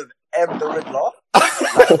 I would have emmed the riddler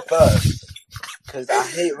like first. Because I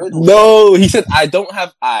hate riddles. No, he said, I don't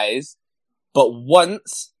have eyes, but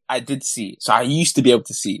once I did see. So I used to be able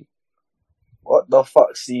to see. What the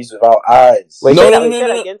fuck sees without eyes? Wait, no.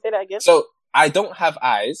 Say that again. So I don't have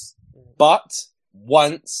eyes, but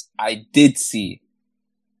once I did see.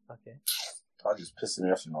 Okay. That just pissing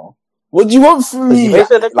me off, you know. What do you want from me?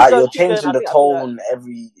 Like you're changing the tone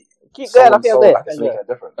every. Keep going. I feel like it's making a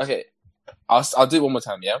difference. Okay, I'll do it one more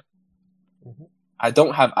time. Yeah. Mm-hmm. I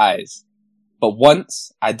don't have eyes, but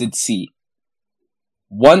once I did see.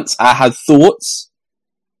 Once I had thoughts,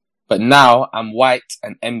 but now I'm white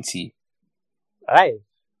and empty. Eyes?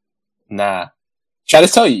 Nah. Shall I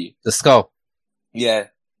just tell you? The skull. Yeah.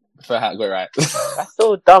 Before I got it right. That's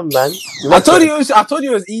so dumb, man. I told you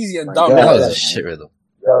it was easy and dumb. That was a shit riddle.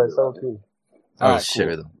 That was so cool. That was shit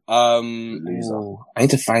riddle. I need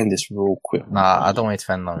to find this real quick. Nah, I don't want you to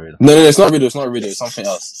find no riddle. No, it's not riddle. It's not riddle. It's something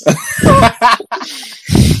else.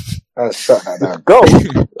 Shut that down. Go.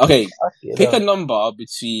 Okay. Pick a number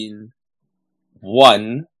between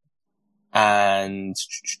 1 and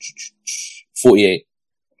 48.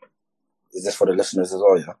 Is this for the listeners as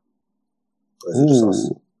well, yeah? Or is it just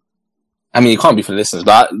us? I mean, it can't be for the listeners,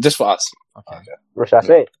 but just for us. Okay. What should I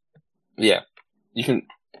say? Yeah. You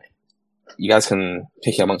guys can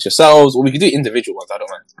pick it amongst yourselves, or we can do individual ones, I don't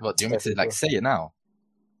mind. What, do you want me to, say it now?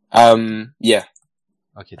 Yeah.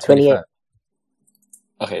 Okay, 28.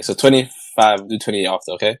 Okay, so 25, we'll do 28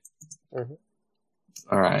 after, okay? Mm-hmm.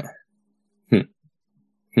 Alright.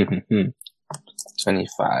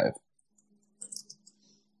 25.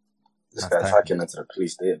 This guy's hacking into the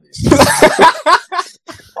police database.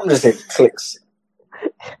 I'm just hitting clicks.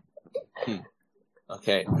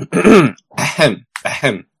 Okay.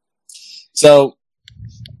 So,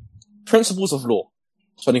 principles of law.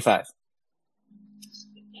 25.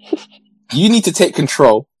 You need to take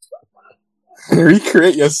control.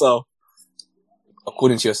 Recreate yourself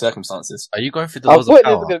according to your circumstances. Are you going through the laws of I thought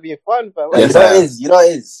power? this was going to be fun, fam. Yes, You know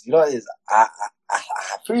what it is. I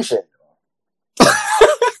appreciate it.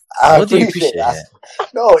 What do you appreciate?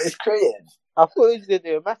 No, it's creative. I thought he was going to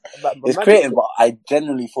do a math. It's creative, but I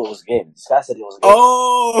genuinely thought it was a game. This guy said it was a game.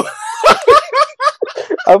 Oh!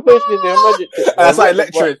 I thought he was going to do a magic trick. That's like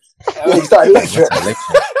lecturing. Yeah, he started lecturing.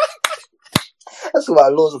 That's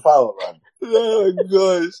about laws of power, man. Oh,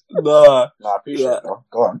 gosh. Nah. I appreciate it, bro.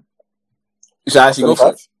 Go on. Should I actually go for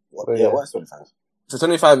it? What's 25? So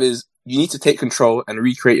 25 is you need to take control and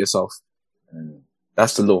recreate yourself.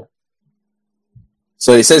 That's the law.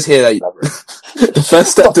 So it says here that the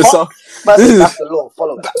first step to solve. That's the law.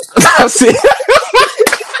 Follow that. That's it.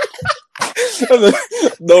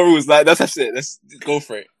 No rules. Like that's it. Let's go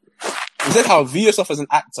for it. It says how view yourself as an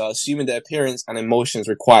actor, assuming the appearance and emotions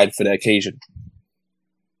required for the occasion.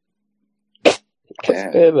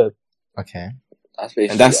 Okay. That's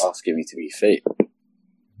basically asking me to be fake.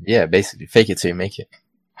 Yeah, basically, fake it till you make it.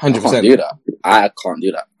 100%. I can't do that. I can't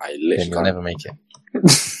do that. I literally Then you'll can't. never make it.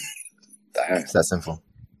 Damn. It's that simple.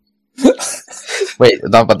 Wait,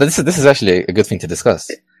 no, but this is actually a good thing to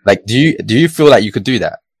discuss. Like, do you feel like you could do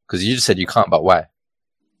that? Because you just said you can't, but why?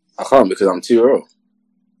 I can't because I'm too real.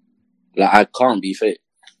 Like, I can't be fake.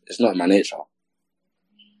 It's not in my nature.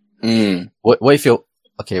 What if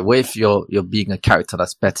you're being a character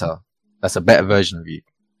that's better? That's a better version of you.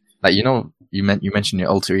 Like, you mentioned your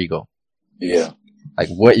alter ego. Yeah. Like,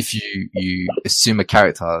 what if you assume a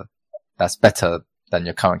character that's better than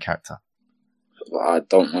your current character? Well, I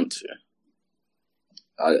don't want to.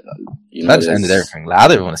 That just ended everything. Like, I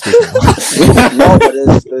don't even want to speak anymore. No, but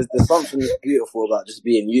there's something beautiful about just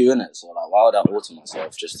being you, innit? So, like, why would I alter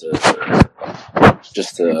myself just to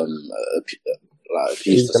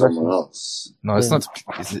appease to someone else? No, it's not.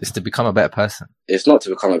 It's to become a better person. It's not to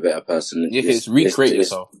become a better person. It's recreate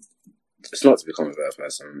yourself. It's not to become a better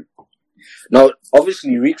person. No,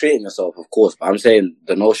 obviously recreating yourself, of course, but I'm saying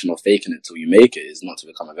the notion of faking it till you make it is not to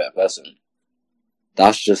become a better person.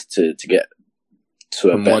 That's just to get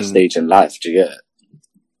to a better stage in life. Do you get it?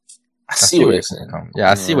 I see where it's coming from.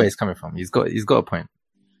 Yeah, I see where he's coming from. He's got a point.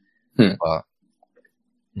 But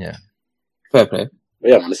yeah, fair play. But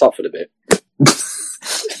yeah, man, it's up for debate.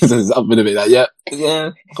 It's up for debate. Like, yeah.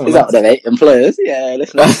 It's up for debate. Employers, yeah,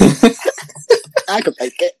 listen. I could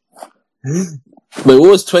make it. Wait,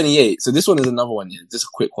 what was 28? So this one is another one, yeah. Just a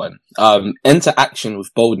quick one. Enter action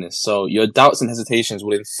with boldness. So your doubts and hesitations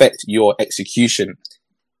will infect your execution.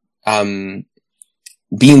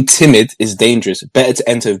 Being timid is dangerous. Better to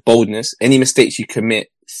enter with boldness. Any mistakes you commit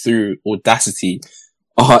through audacity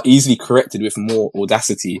are easily corrected with more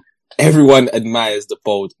audacity. Everyone admires the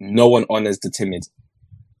bold. No one honors the timid.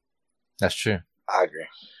 That's true. I agree.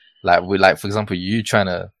 Like, for example, you trying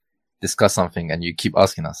to discuss something and you keep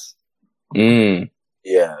asking us. Yeah,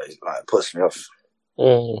 it puts me off.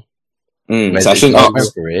 So I shouldn't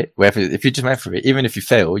ask for it. If you just went for it, even if you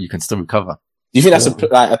fail, you can still recover. Do you think that's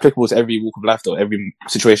applicable to every walk of life, though? Every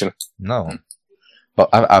situation? No, but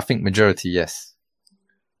I think majority, yes.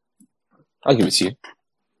 I'll give it to you.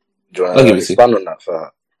 Do you want to expand on that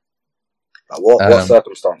for? Like, what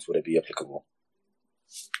circumstance would it be applicable?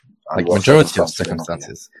 Like majority of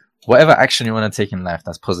circumstances, whatever action you want to take in life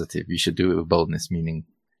that's positive, you should do it with boldness. Meaning,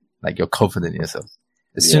 like you're confident in yourself.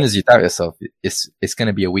 As soon as you doubt yourself, it's going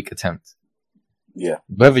to be a weak attempt. Yeah.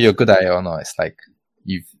 Whether you're good at it or not, it's like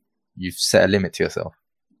you've set a limit to yourself.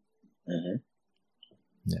 Mm-hmm.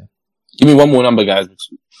 Yeah. Give me one more number, guys.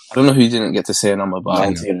 I don't know who didn't get to say a number, but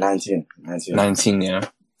 19, yeah.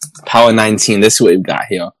 Power 19. Let's see what we've got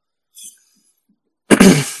here.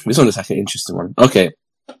 This one is like an interesting one. Okay.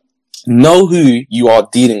 Know who you are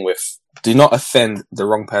dealing with. Do not offend the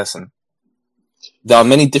wrong person. There are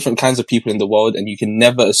many different kinds of people in the world, and you can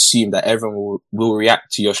never assume that everyone will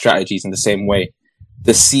react to your strategies in the same way.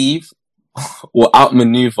 Deceive or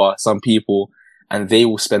outmaneuver some people, and they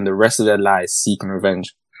will spend the rest of their lives seeking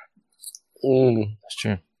revenge. That's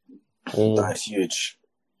true. That's huge.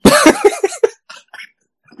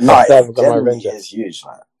 No, it is huge.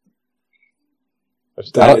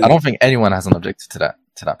 I don't think anyone has an objective to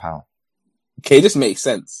that power. Okay, this makes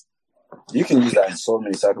sense. You can use that in so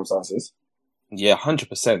many circumstances. Yeah,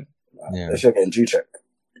 100%. Yeah. They should get in G-check.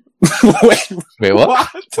 Wait, what?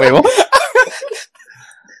 Wait, what?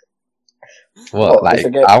 What? Like,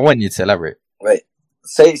 I want you to elaborate. Wait,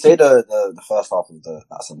 say the first half of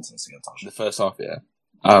that sentence again, Tasha. The first half, yeah.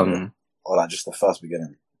 Or like just the first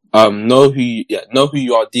beginning. Know who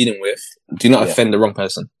you are dealing with. Do not offend the wrong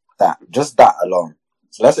person. Just that alone.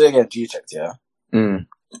 So let's say you get G-checked, yeah?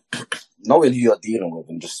 Knowing who you're dealing with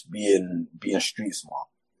and just being street smart.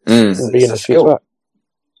 Being a skill.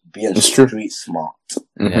 Being street smart.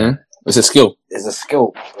 Mm-hmm. It's a skill. It's a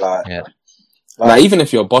skill. Like even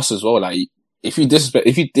if you're a boss as well, like if you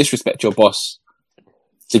disrespect your boss,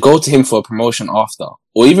 to go to him for a promotion after,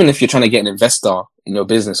 or even if you're trying to get an investor in your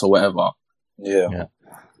business or whatever. Yeah.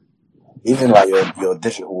 Even like your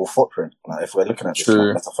digital footprint. Like if we're looking at this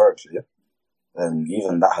metaphorically, then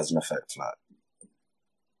even that has an effect. Like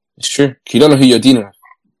it's true. You don't know who you're dealing with.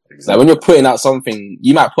 Exactly. Like when you're putting out something,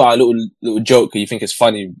 you might put out a little joke because you think it's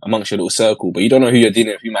funny amongst your little circle, but you don't know who you're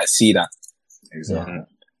dealing with. You might see that. Exactly.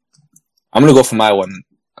 I'm gonna go for my one.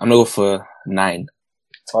 I'm gonna go for 9.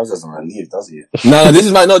 Taj doesn't want to leave, does he? No, this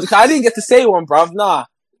is my I didn't get to say one, bruv. Nah,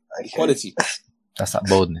 quality. That's that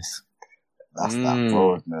boldness. That's that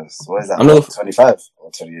boldness. What is that? 25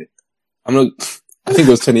 or 28? I think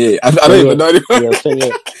it was 28. I don't even know anymore. Yeah,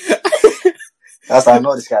 28. That's how I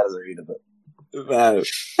know this guy doesn't read a book. Man.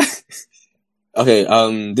 Okay,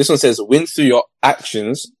 this one says, win through your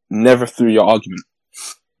actions, never through your argument.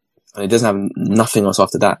 And it doesn't have nothing else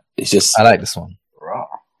after that. It's just... I like this one. Raw.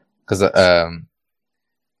 Because,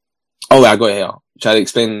 Oh, I got it here. Try to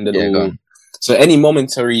explain the little... So any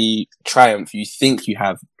momentary triumph you think you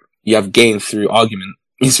have gained through argument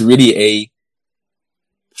is really a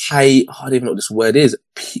high... I don't even know what this word is.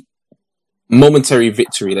 Momentary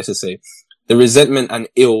victory, let's just say. The resentment and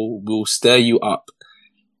ill will stir you up.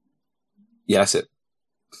 Yeah, that's it.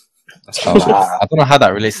 That's I don't know how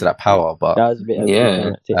that relates to that power, but that was a bit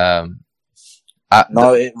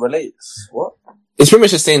no, it relates. What? It's pretty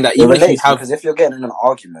much just saying that even if you have, because if you're getting in an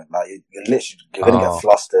argument, like you're gonna get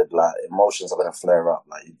flustered, like emotions are gonna flare up,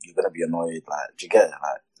 like you're gonna be annoyed, like do you get it?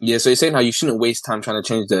 Like yeah, so you're saying how you shouldn't waste time trying to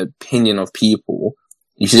change the opinion of people.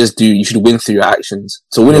 You should win through your actions.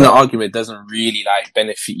 So winning an argument doesn't really like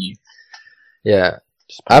benefit you. Yeah.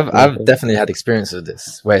 I've definitely had experience with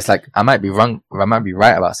this where it's like I might be wrong or I might be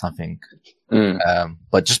right about something.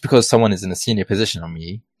 But just because someone is in a senior position on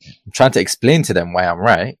me, I'm trying to explain to them why I'm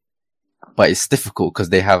right, but it's difficult because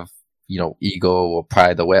they have, ego or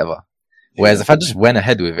pride or whatever. Whereas if I just went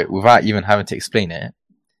ahead with it without even having to explain it,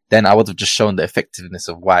 then I would have just shown the effectiveness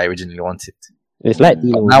of why I originally wanted. It's like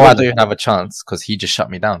now I don't even have a chance because he just shut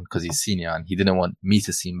me down because he's senior and he didn't want me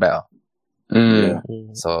to seem better.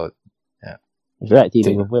 So it's like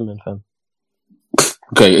dealing with women, fam.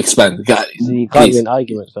 Okay, expand, guys. You can't win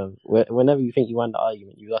arguments, fam. Whenever you think you won the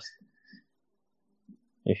argument, you lost.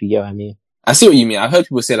 If you get what I mean. I see what you mean. I've heard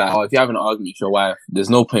people say like, if you have an argument with your wife, there's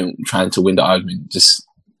no point trying to win the argument. Just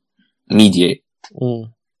mediate.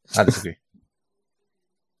 I disagree.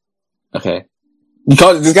 Okay.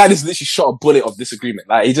 Because this guy just literally shot a bullet of disagreement.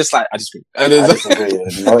 Like, he just like, I disagree. I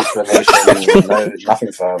disagree. No explanation,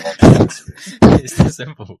 nothing further. It's so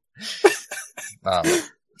simple. Kind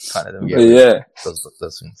of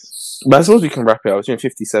those things. But I suppose we can wrap it up. It's been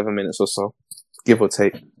 57 minutes or so, give or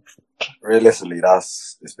take. Realistically,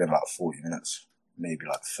 it's been like 40 minutes, maybe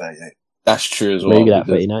like 38. That's true as well. Maybe like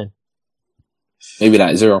 39. Maybe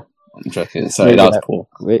like 0. I'm joking. Sorry, that was poor.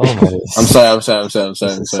 I'm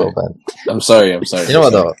sorry. So bad. I'm sorry. You know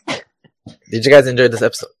what though? Did you guys enjoy this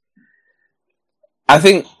episode? I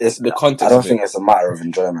think it's the context. I don't think it's a matter of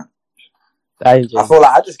enjoyment. I feel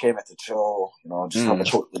like I just came here to chill, just have a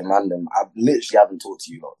talk with the man. I literally haven't talked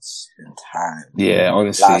to you lots in time. Yeah,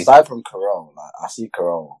 honestly. Like, aside from Carol, I see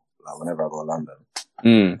Carol whenever I go to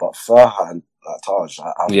London. But Farha and Taj,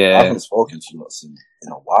 I haven't spoken to you lots in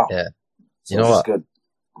a while. Yeah. So you know what? Good.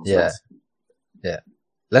 Yeah.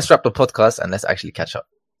 Let's wrap the podcast and let's actually catch up.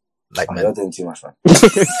 You're doing too much, man. He's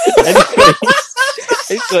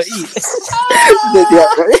gonna eat.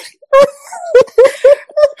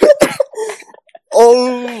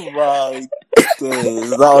 Oh my goodness,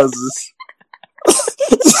 that was just...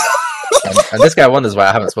 and this guy wonders why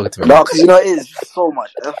I haven't spoken to him. No, because it is so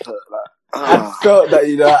much effort. I felt that,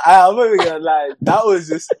 I'm not even gonna lie. That was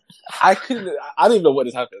just, I don't even know what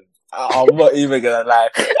just happened. I'm not even gonna lie.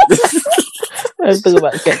 Let's talk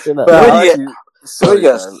about catching up. So you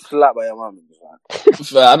get slapped by your mum.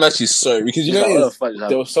 I'm actually sorry because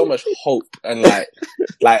there was so much hope and I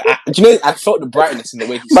felt the brightness in the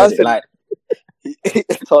way he said it. Like, he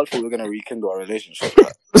thought we were gonna rekindle our relationship.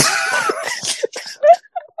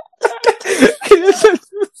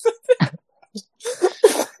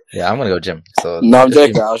 Yeah, I'm gonna go gym. So no, I'm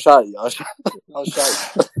joking. I'll shout you.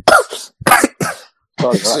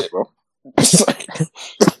 Sorry, bro.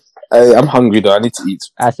 Hey, I'm hungry though. I need to eat.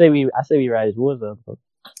 I say we ride water.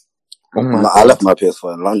 I left my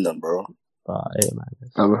PS4 in London, bro. Oh, hey, man.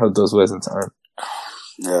 I haven't heard those words in time.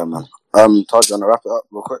 Yeah, man. Taj, you wanna wrap it up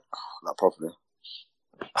real quick? Like properly.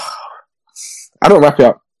 I don't wrap it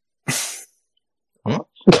up.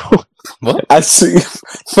 What? I see.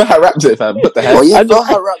 Fat wrapped it, fam. What the hell? Oh yeah,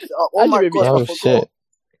 Fat wrapped it up. Oh my god, Oh I forgot. shit.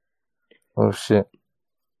 Oh shit.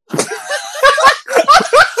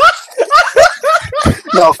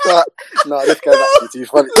 No, this guy's actually too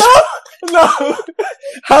funny. No.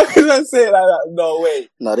 How can I say it like that? No, wait.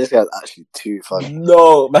 No, this guy's actually too funny.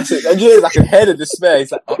 No, that's it. Andrew is like a head of despair.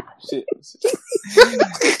 He's like, oh shit.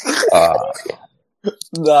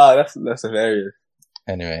 Nah, that's hilarious.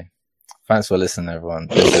 Anyway, thanks for listening, everyone.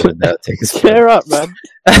 Take us Cheer up, man.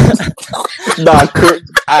 Nah,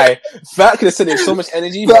 Fat could have said it with so much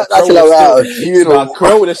energy, Fat but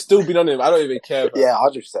Crow would have still still been on him. I don't even care. Bro. Yeah,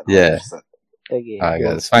 100%. Yeah. Okay. Alright,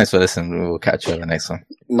 guys. Thanks for listening. We'll catch you on the next one.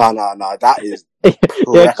 No. That is.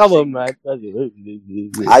 Yeah, come on, man. Both of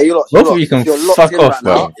you can fuck off,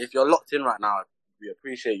 bro. If you're locked in right now, we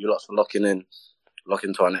appreciate you lots for locking into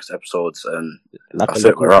our next episodes, and that's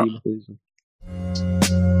it. We're up.